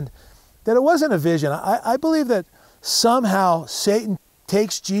happened, that it wasn't a vision. I believe that somehow Satan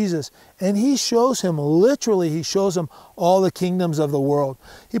takes Jesus and he shows him, literally, he shows him all the kingdoms of the world.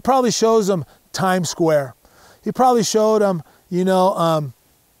 He probably shows him Times Square. He probably showed him,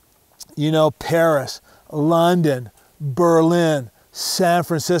 Paris, London, Berlin, San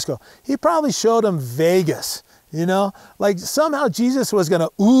Francisco. He probably showed him Vegas. Like somehow Jesus was going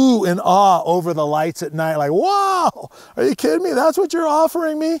to ooh and ah over the lights at night. Like, wow, are you kidding me? That's what you're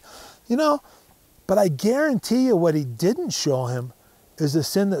offering me? But I guarantee you what he didn't show him is the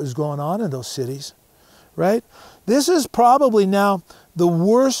sin that was going on in those cities, right? This is probably now the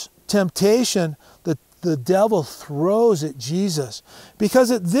worst temptation that the devil throws at Jesus.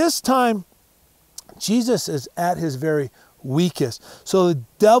 Because at this time, Jesus is at his very weakest. So the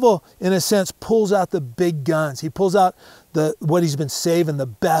devil, in a sense, pulls out the big guns. He pulls out what he's been saving, the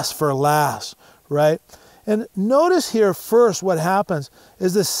best for last, right? And notice here first what happens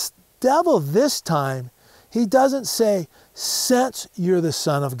is this devil this time, he doesn't say, since you're the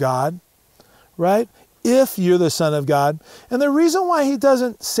Son of God, right? If you're the Son of God. And the reason why he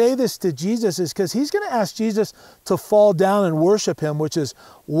doesn't say this to Jesus is because he's going to ask Jesus to fall down and worship him, which is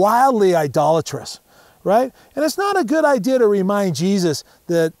wildly idolatrous, right? And it's not a good idea to remind Jesus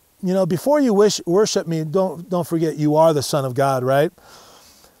that, before you worship me, don't forget you are the Son of God, right?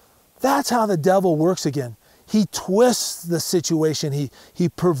 That's how the devil works again. He twists the situation. He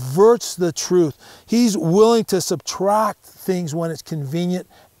perverts the truth. He's willing to subtract things when it's convenient,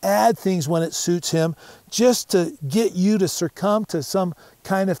 add things when it suits him, just to get you to succumb to some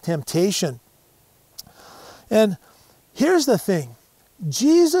kind of temptation. And here's the thing.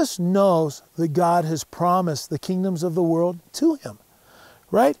 Jesus knows that God has promised the kingdoms of the world to him,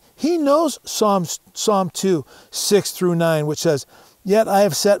 right? He knows Psalm 2, 6 through 9, which says, yet I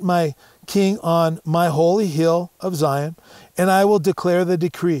have set my king on my holy hill of Zion, and I will declare the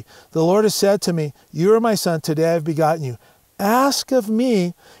decree. The Lord has said to me, you are my son, today I have begotten you. Ask of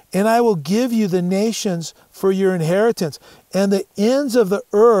me, and I will give you the nations for your inheritance, and the ends of the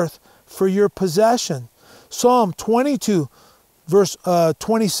earth for your possession. Psalm 22, verse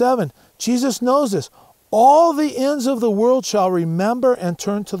 27, Jesus knows this. All the ends of the world shall remember and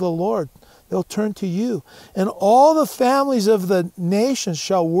turn to the Lord. They'll turn to you. And all the families of the nations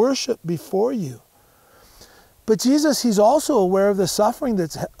shall worship before you. But Jesus, he's also aware of the suffering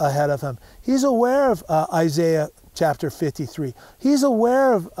that's ahead of him. He's aware of Isaiah chapter 53. He's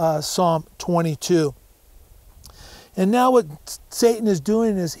aware of Psalm 22. And now what Satan is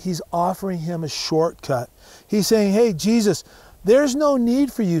doing is he's offering him a shortcut. He's saying, hey, Jesus, there's no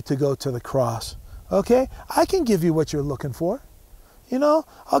need for you to go to the cross. Okay? I can give you what you're looking for.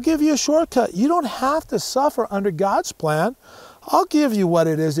 I'll give you a shortcut. You don't have to suffer under God's plan. I'll give you what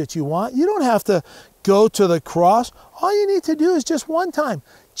it is that you want. You don't have to go to the cross. All you need to do is just one time,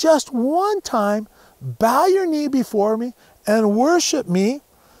 bow your knee before me and worship me,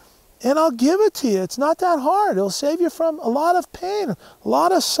 and I'll give it to you. It's not that hard. It'll save you from a lot of pain, a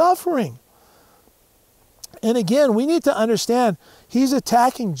lot of suffering. And again, we need to understand he's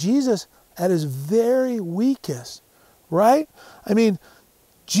attacking Jesus at his very weakest, right? I mean,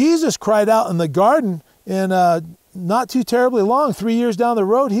 Jesus cried out in the garden, and not too terribly long, 3 years down the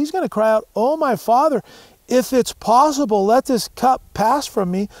road, he's going to cry out, "Oh, my Father, if it's possible, let this cup pass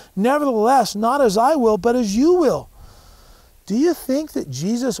from me. Nevertheless, not as I will, but as you will." Do you think that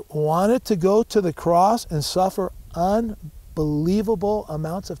Jesus wanted to go to the cross and suffer unbelievable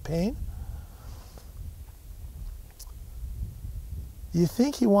amounts of pain? Do you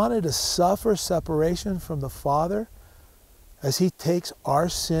think he wanted to suffer separation from the Father as he takes our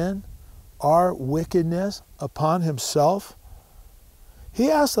sin, our wickedness upon himself?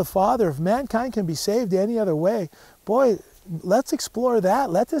 He asked the Father, if mankind can be saved any other way, boy, let's explore that.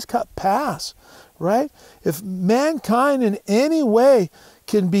 Let this cup pass, right? If mankind in any way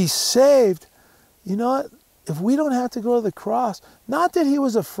can be saved, you know what? If we don't have to go to the cross, not that he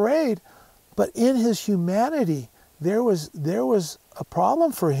was afraid, but in his humanity, there was a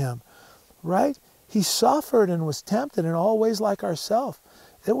problem for him, right? He suffered and was tempted in all ways like ourselves.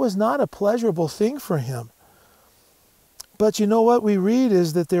 It was not a pleasurable thing for him. But you know what we read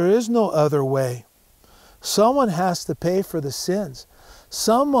is that there is no other way. Someone has to pay for the sins.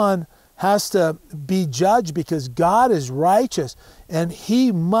 Someone has to be judged because God is righteous and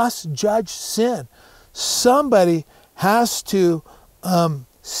he must judge sin. Somebody has to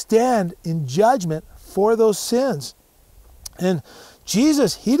stand in judgment for those sins. And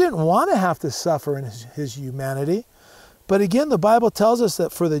Jesus, he didn't want to have to suffer in his humanity. But again, the Bible tells us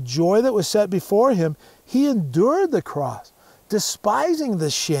that for the joy that was set before him, he endured the cross, despising the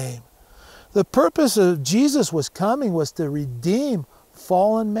shame. The purpose of Jesus was coming was to redeem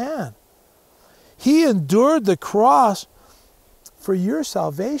fallen man. He endured the cross for your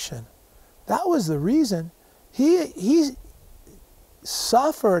salvation. That was the reason. He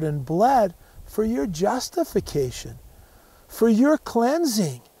suffered and bled for your justification, for your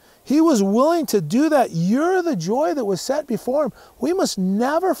cleansing. He was willing to do that. You're the joy that was set before him. We must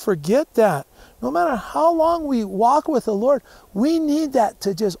never forget that. No matter how long we walk with the Lord, we need that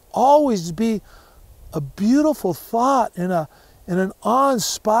to just always be a beautiful thought and an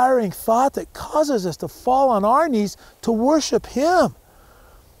awe-inspiring thought that causes us to fall on our knees to worship him.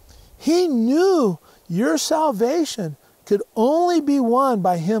 He knew your salvation could only be won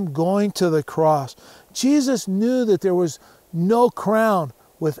by him going to the cross. Jesus knew that there was no crown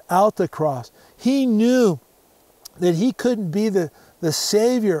without the cross. He knew that he couldn't be the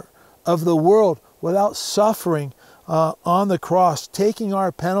Savior of the world without suffering on the cross, taking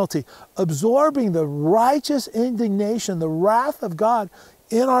our penalty, absorbing the righteous indignation, the wrath of God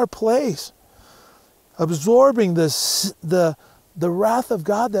in our place, absorbing the wrath of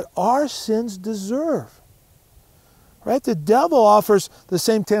God that our sins deserve. Right? The devil offers the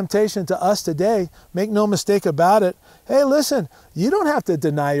same temptation to us today. Make no mistake about it. Hey, listen, you don't have to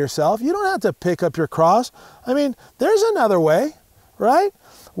deny yourself. You don't have to pick up your cross. I mean, there's another way, right?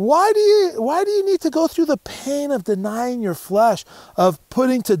 Why do you need to go through the pain of denying your flesh, of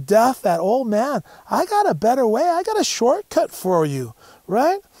putting to death that old man? I got a better way. I got a shortcut for you,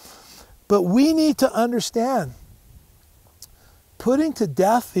 right? But we need to understand, putting to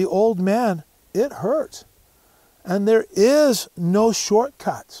death the old man, it hurts. And there is no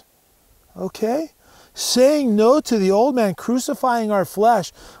shortcuts, okay? Saying no to the old man, crucifying our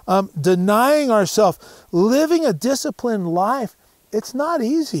flesh, denying ourselves, living a disciplined life, it's not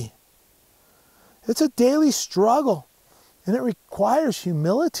easy. It's a daily struggle, and it requires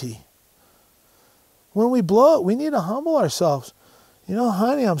humility. When we blow it, we need to humble ourselves. You know,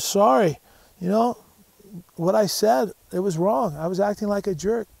 honey, I'm sorry. You know, what I said, it was wrong. I was acting like a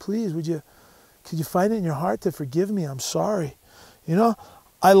jerk. Please, could you find it in your heart to forgive me? I'm sorry. You know,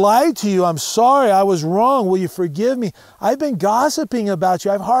 I lied to you. I'm sorry. I was wrong. Will you forgive me? I've been gossiping about you.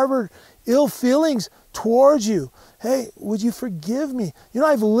 I've harbored ill feelings towards you. Hey, would you forgive me? You know,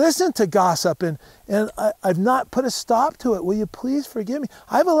 I've listened to gossip and I've not put a stop to it. Will you please forgive me?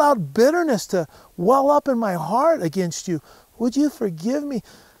 I've allowed bitterness to well up in my heart against you. Would you forgive me?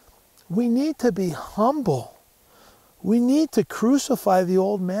 We need to be humble. We need to crucify the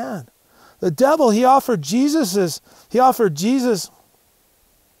old man. The devil, he offered Jesus,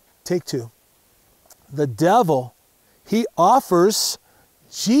 take two. The devil, he offers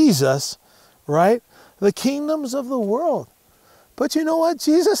Jesus, right, the kingdoms of the world. But you know what?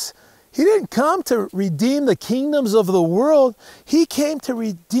 Jesus, he didn't come to redeem the kingdoms of the world. He came to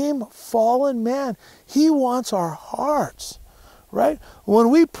redeem fallen man. He wants our hearts, right?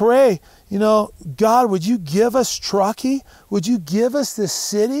 When we pray, you know, God, would you give us Truckee? Would you give us this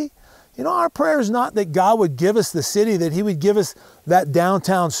city? You know, our prayer is not that God would give us the city, that he would give us that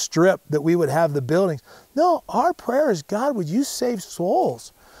downtown strip, that we would have the buildings. No, our prayer is, God, would you save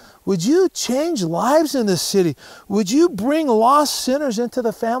souls? Would you change lives in this city? Would you bring lost sinners into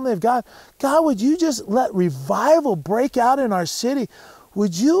the family of God? God, would you just let revival break out in our city?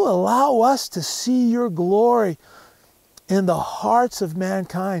 Would you allow us to see your glory in the hearts of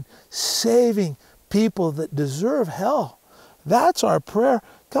mankind, saving people that deserve hell? That's our prayer.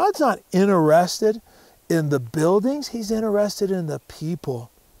 God's not interested in the buildings. He's interested in the people.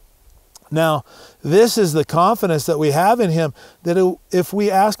 Now, this is the confidence that we have in him, that if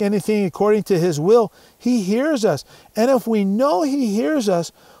we ask anything according to his will, he hears us. And if we know he hears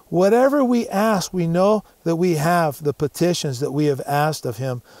us, whatever we ask, we know that we have the petitions that we have asked of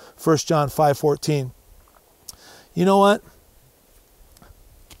him. 1 John 5:14. You know what?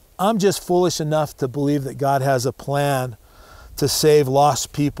 I'm just foolish enough to believe that God has a plan to save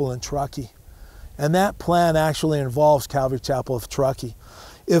lost people in Truckee. And that plan actually involves Calvary Chapel of Truckee.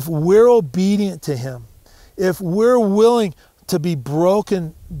 If we're obedient to him, if we're willing to be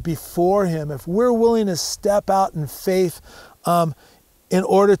broken before him, if we're willing to step out in faith in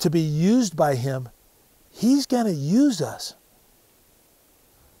order to be used by him, he's going to use us.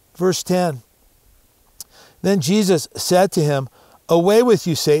 Verse 10, then Jesus said to him, away with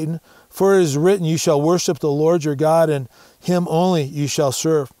you, Satan, for it is written, you shall worship the Lord your God, and him only you shall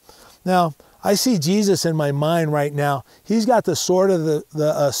serve. Now, I see Jesus in my mind right now. He's got the sword of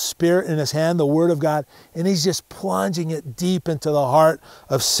the Spirit in his hand, the Word of God, and he's just plunging it deep into the heart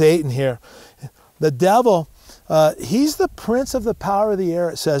of Satan here. The devil, he's the prince of the power of the air,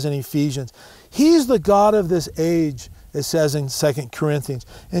 it says in Ephesians. He's the god of this age, it says in 2 Corinthians.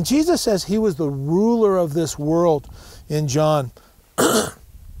 And Jesus says he was the ruler of this world in John.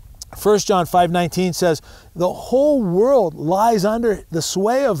 1 John 5:19 says, the whole world lies under the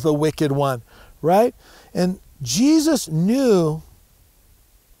sway of the wicked one, right? And Jesus knew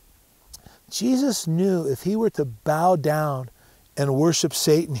if he were to bow down and worship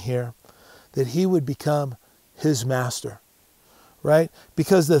Satan here, that he would become his master, right?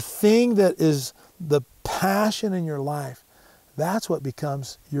 Because the thing that is the passion in your life, that's what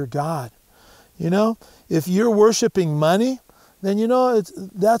becomes your God. You know, if you're worshiping money, then you know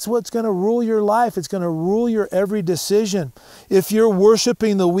that's what's going to rule your life. It's going to rule your every decision. If you're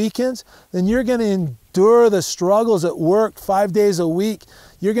worshiping the weekends, then you're going to endure the struggles at work 5 days a week.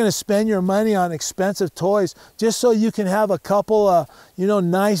 You're going to spend your money on expensive toys just so you can have a couple of,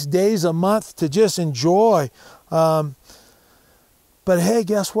 nice days a month to just enjoy. But hey,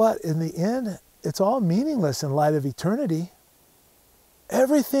 guess what? In the end, it's all meaningless in light of eternity.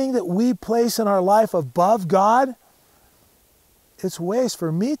 Everything that we place in our life above God, it's waste.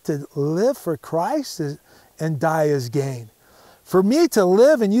 For me to live for Christ and die as gain. For me to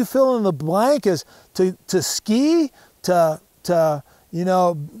live, and you fill in the blank, as to ski, to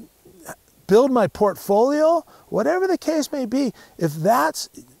build my portfolio, whatever the case may be. If that's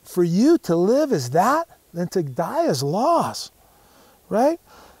for you to live as that, then to die is loss, right?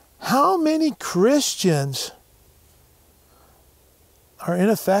 How many Christians are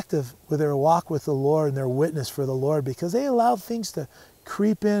ineffective with their walk with the Lord and their witness for the Lord because they allow things to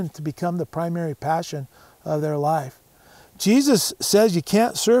creep in to become the primary passion of their life? Jesus says you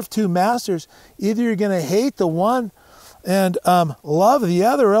can't serve two masters. Either you're going to hate the one and love the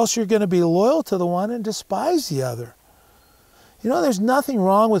other, or else you're going to be loyal to the one and despise the other. There's nothing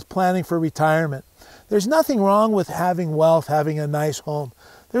wrong with planning for retirement. There's nothing wrong with having wealth, having a nice home.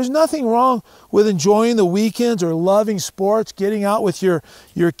 There's nothing wrong with enjoying the weekends or loving sports, getting out with your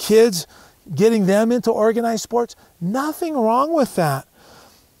kids, getting them into organized sports. Nothing wrong with that.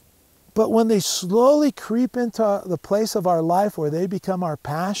 But when they slowly creep into the place of our life where they become our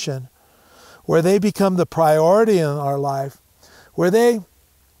passion, where they become the priority in our life, where they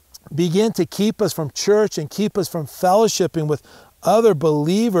begin to keep us from church and keep us from fellowshipping with other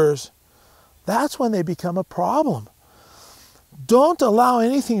believers, that's when they become a problem. Don't allow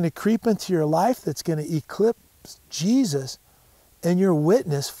anything to creep into your life that's going to eclipse Jesus and your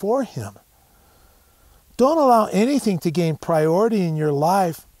witness for him. Don't allow anything to gain priority in your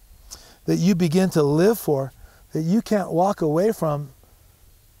life that you begin to live for, that you can't walk away from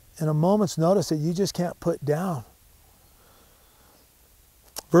in a moment's notice, that you just can't put down.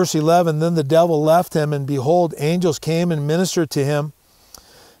 Verse 11, then the devil left him, and behold, angels came and ministered to him.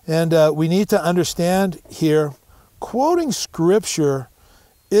 And we need to understand here, quoting Scripture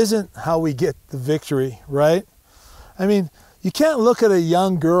isn't how we get the victory, right? I mean, you can't look at a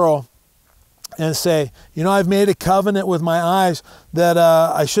young girl and say, I've made a covenant with my eyes that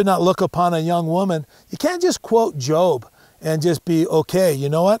I should not look upon a young woman. You can't just quote Job and just be okay. You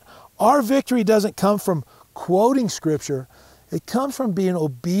know what? Our victory doesn't come from quoting Scripture. It comes from being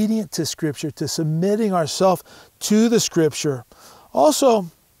obedient to Scripture, to submitting ourselves to the Scripture. Also,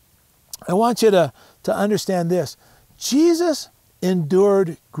 I want you to understand this. Jesus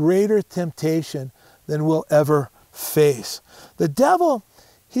endured greater temptation than we'll ever face. The devil,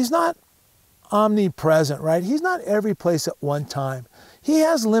 he's not omnipresent, right? He's not every place at one time. He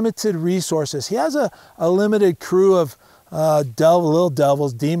has limited resources. He has a limited crew of little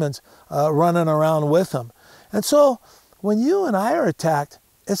devils, demons, running around with him. And so when you and I are attacked,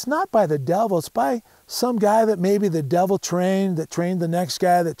 it's not by the devil, it's by some guy that maybe the devil trained, that trained the next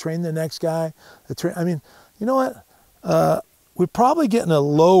guy, that trained the next guy. I mean, you know what? We're probably getting a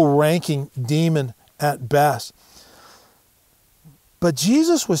low-ranking demon at best. But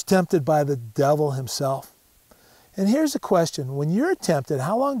Jesus was tempted by the devil himself. And here's the question. When you're tempted,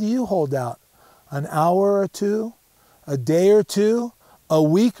 how long do you hold out? An hour or two? A day or two? A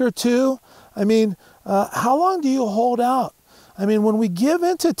week or two? I mean, how long do you hold out? I mean, when we give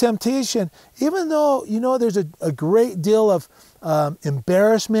into temptation, even though, you know, there's a great deal of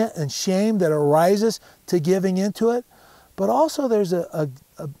embarrassment and shame that arises to giving into it, but also there's a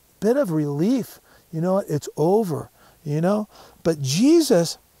bit of relief. You know, it's over, you know. But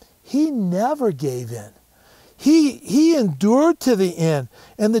Jesus, he never gave in. He endured to the end.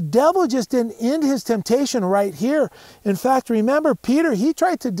 And the devil just didn't end his temptation right here. In fact, remember Peter, he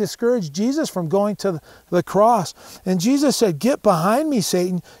tried to discourage Jesus from going to the cross. And Jesus said, "Get behind me,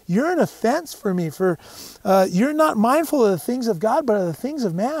 Satan. You're an offense for me, for you're not mindful of the things of God, but of the things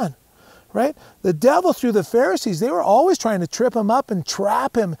of man." Right? The devil, through the Pharisees, they were always trying to trip him up and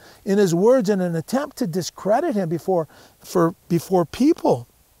trap him in his words in an attempt to discredit him before people.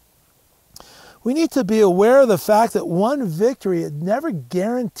 We need to be aware of the fact that one victory, it never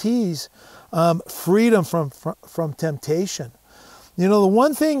guarantees freedom from temptation. You know, the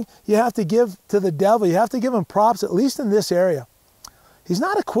one thing you have to give to the devil, you have to give him props, at least in this area. He's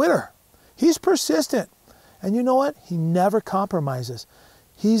not a quitter. He's persistent. And you know what? He never compromises.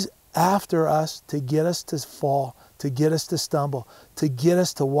 He's after us to get us to fall, to get us to stumble, to get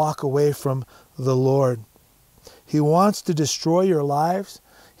us to walk away from the Lord. He wants to destroy your lives.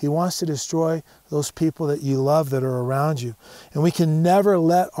 He wants to destroy those people that you love that are around you. And we can never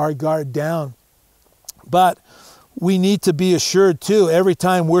let our guard down. But we need to be assured too, every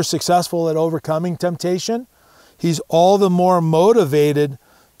time we're successful at overcoming temptation, he's all the more motivated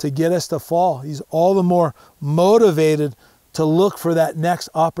to get us to fall. He's all the more motivated to look for that next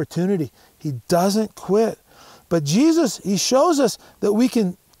opportunity. He doesn't quit. But Jesus, he shows us that we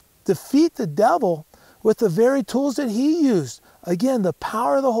can defeat the devil with the very tools that he used. Again, the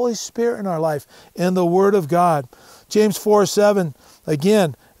power of the Holy Spirit in our life and the Word of God. James 4:7,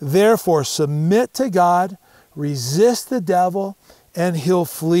 again, therefore submit to God, resist the devil, and he'll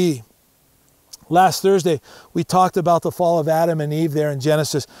flee. Last Thursday, we talked about the fall of Adam and Eve there in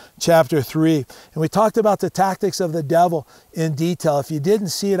Genesis chapter 3. And we talked about the tactics of the devil in detail. If you didn't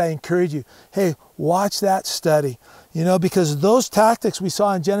see it, I encourage you, hey, watch that study. You know, because those tactics we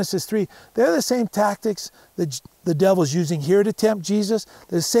saw in Genesis 3, they're the same tactics that the devil's using here to tempt Jesus.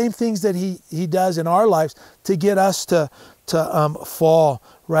 They're the same things that he does in our lives to get us to fall,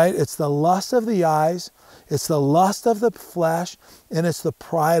 right? It's the lust of the eyes, it's the lust of the flesh, and it's the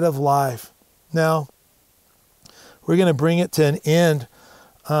pride of life. Now, we're going to bring it to an end.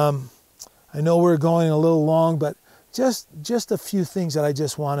 I know we're going a little long, but just a few things that I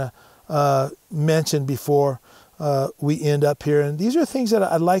just want to mention before we end up here. And these are things that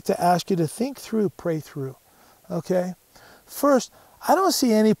I'd like to ask you to think through, pray through. Okay? First, I don't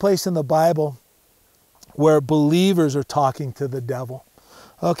see any place in the Bible where believers are talking to the devil.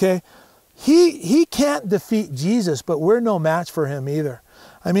 Okay? He can't defeat Jesus, but we're no match for him either.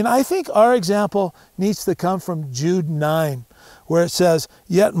 I mean, I think our example needs to come from Jude 9, where it says,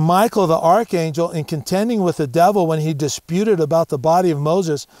 "Yet Michael the archangel, in contending with the devil when he disputed about the body of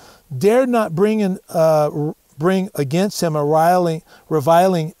Moses, dared not bring against him a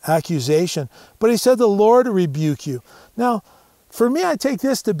reviling accusation. But he said, 'The Lord rebuke you.'" Now, for me, I take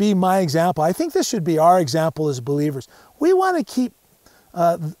this to be my example. I think this should be our example as believers. We want to keep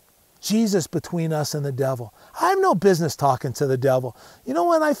Jesus between us and the devil. I have no business talking to the devil. You know,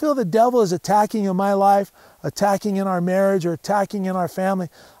 when I feel the devil is attacking in my life, attacking in our marriage, or attacking in our family,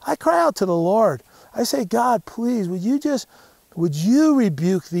 I cry out to the Lord. I say, "God, please, would you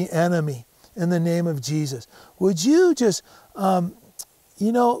rebuke the enemy in the name of Jesus? Would you just,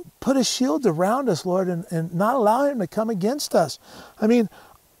 put a shield around us, Lord, and not allow him to come against us?" I mean,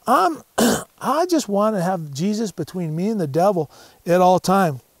 I just want to have Jesus between me and the devil at all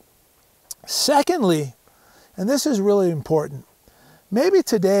times. Secondly, and this is really important, maybe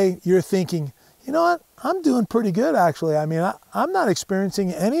today you're thinking, you know what, I'm doing pretty good actually. I mean, I'm not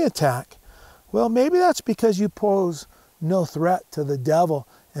experiencing any attack. Well, maybe that's because you pose no threat to the devil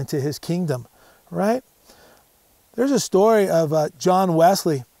and to his kingdom, right? There's a story of John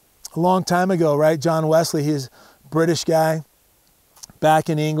Wesley a long time ago, right? John Wesley, he's a British guy back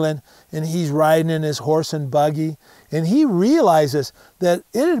in England, and he's riding in his horse and buggy, and he realizes that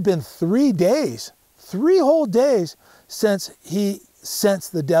it had been 3 days, 3 whole days since he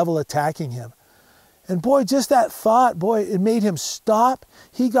sensed the devil attacking him. And boy, just that thought, boy, it made him stop.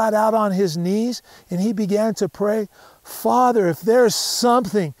 He got out on his knees and he began to pray, Father, if there's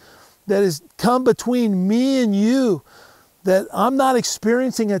something that has come between me and you, that I'm not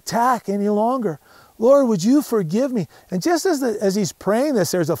experiencing attack any longer, Lord, would you forgive me? And just as he's praying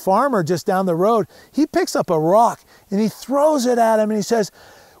this, there's a farmer just down the road. He picks up a rock and he throws it at him and he says,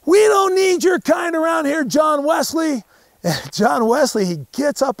 we don't need your kind around here, John Wesley. And John Wesley, he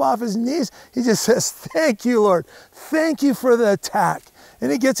gets up off his knees. He just says, thank you, Lord. Thank you for the attack.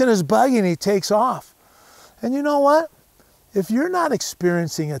 And he gets in his buggy and he takes off. And you know what? If you're not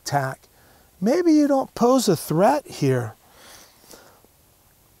experiencing attack, maybe you don't pose a threat here.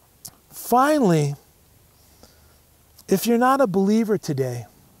 Finally, if you're not a believer today,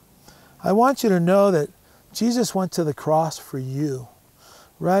 I want you to know that Jesus went to the cross for you,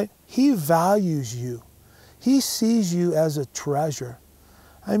 right? He values you. He sees you as a treasure.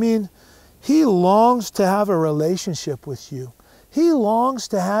 I mean, he longs to have a relationship with you. He longs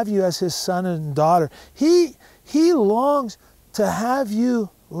to have you as his son and daughter. He longs to have you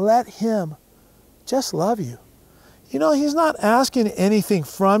let him just love you. You know, he's not asking anything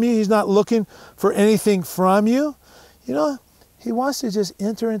from you. He's not looking for anything from you. You know, he wants to just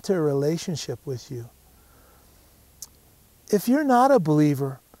enter into a relationship with you. If you're not a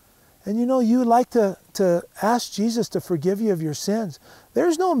believer, and you know, you would like to ask Jesus to forgive you of your sins,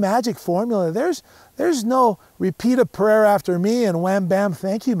 there's no magic formula. There's no repeat a prayer after me and wham, bam,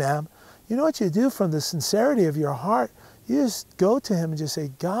 thank you, ma'am. You know what you do from the sincerity of your heart? You just go to him and just say,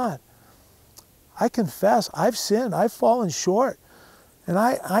 God, I confess, I've sinned, I've fallen short, and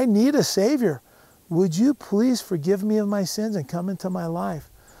I need a Savior. Would you please forgive me of my sins and come into my life?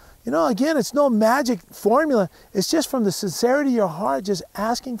 You know, again, it's no magic formula. It's just from the sincerity of your heart, just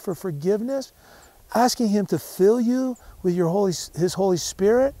asking for forgiveness, asking him to fill you with his Holy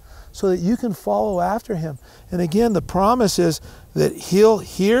Spirit so that you can follow after him. And again, the promise is that he'll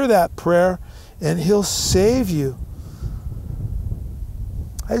hear that prayer and he'll save you.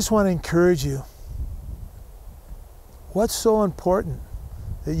 I just want to encourage you. What's so important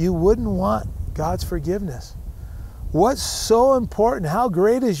that you wouldn't want God's forgiveness? What's so important? How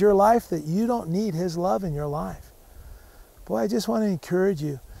great is your life that you don't need his love in your life? Boy, I just want to encourage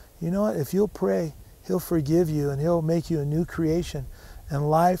you. You know what? If you'll pray, he'll forgive you and he'll make you a new creation, and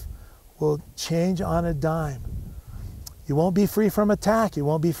life will change on a dime. You won't be free from attack. You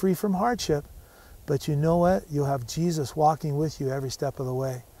won't be free from hardship. But you know what? You'll have Jesus walking with you every step of the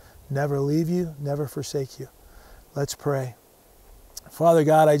way. Never leave you, never forsake you. Let's pray. Father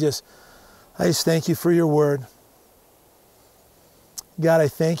God, I just thank you for your word. God, I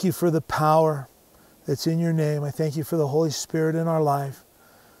thank you for the power that's in your name. I thank you for the Holy Spirit in our life.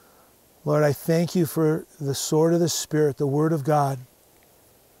 Lord, I thank you for the sword of the Spirit, the Word of God.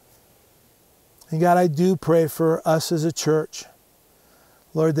 And God, I do pray for us as a church,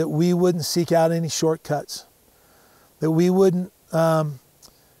 Lord, that we wouldn't seek out any shortcuts, that we wouldn't,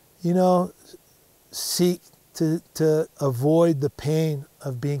 seek to avoid the pain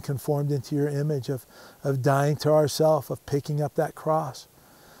of being conformed into your image, of dying to ourselves, of picking up that cross.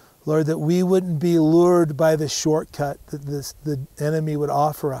 Lord, that we wouldn't be lured by the shortcut that the enemy would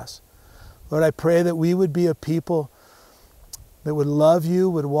offer us. Lord, I pray that we would be a people that would love you,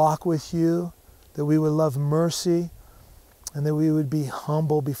 would walk with you, that we would love mercy, and that we would be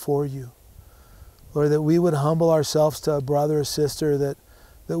humble before you. Lord, that we would humble ourselves to a brother or sister that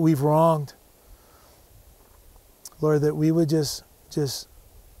we've wronged. Lord, that we would just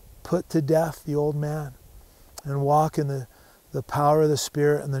put to death the old man and walk in the power of the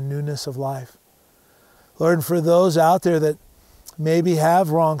Spirit and the newness of life. Lord, and for those out there that maybe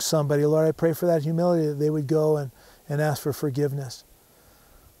have wronged somebody, Lord, I pray for that humility, that they would go and ask for forgiveness.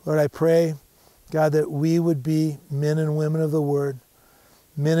 Lord, I pray, God, that we would be men and women of the Word,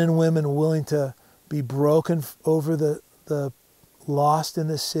 men and women willing to be broken over the lost in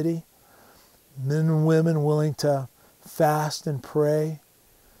this city, men and women willing to fast and pray,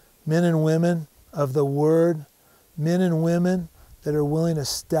 men and women of the Word, men and women that are willing to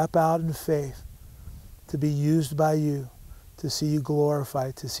step out in faith, to be used by you, to see you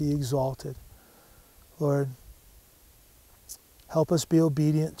glorified, to see you exalted. Lord, help us be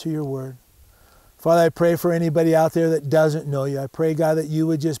obedient to your word. Father, I pray for anybody out there that doesn't know you. I pray, God, that you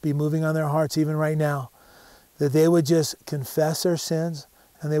would just be moving on their hearts even right now, that they would just confess their sins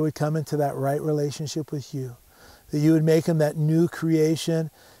and they would come into that right relationship with you, that you would make them that new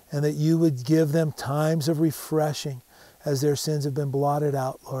creation, and that you would give them times of refreshing as their sins have been blotted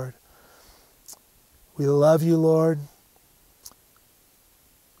out, Lord. We love you, Lord.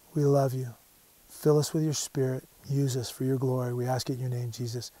 We love you. Fill us with your Spirit. Use us for your glory. We ask it in your name,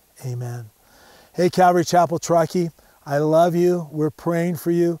 Jesus. Amen. Hey, Calvary Chapel, Truckee, I love you. We're praying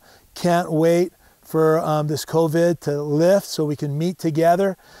for you. Can't wait for this COVID to lift so we can meet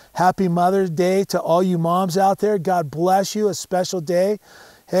together. Happy Mother's Day to all you moms out there. God bless you. A special day.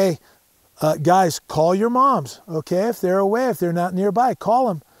 Hey, guys, call your moms, okay? If they're away, if they're not nearby, call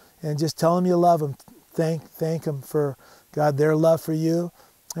them and just tell them you love them. Thank them for, God, their love for you,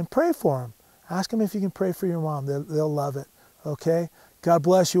 and pray for them. Ask them if you can pray for your mom. They'll love it, okay? God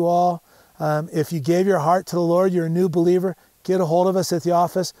bless you all. If you gave your heart to the Lord, you're a new believer, get a hold of us at the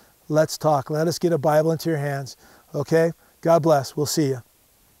office. Let's talk. Let us get a Bible into your hands, okay? God bless. We'll see you.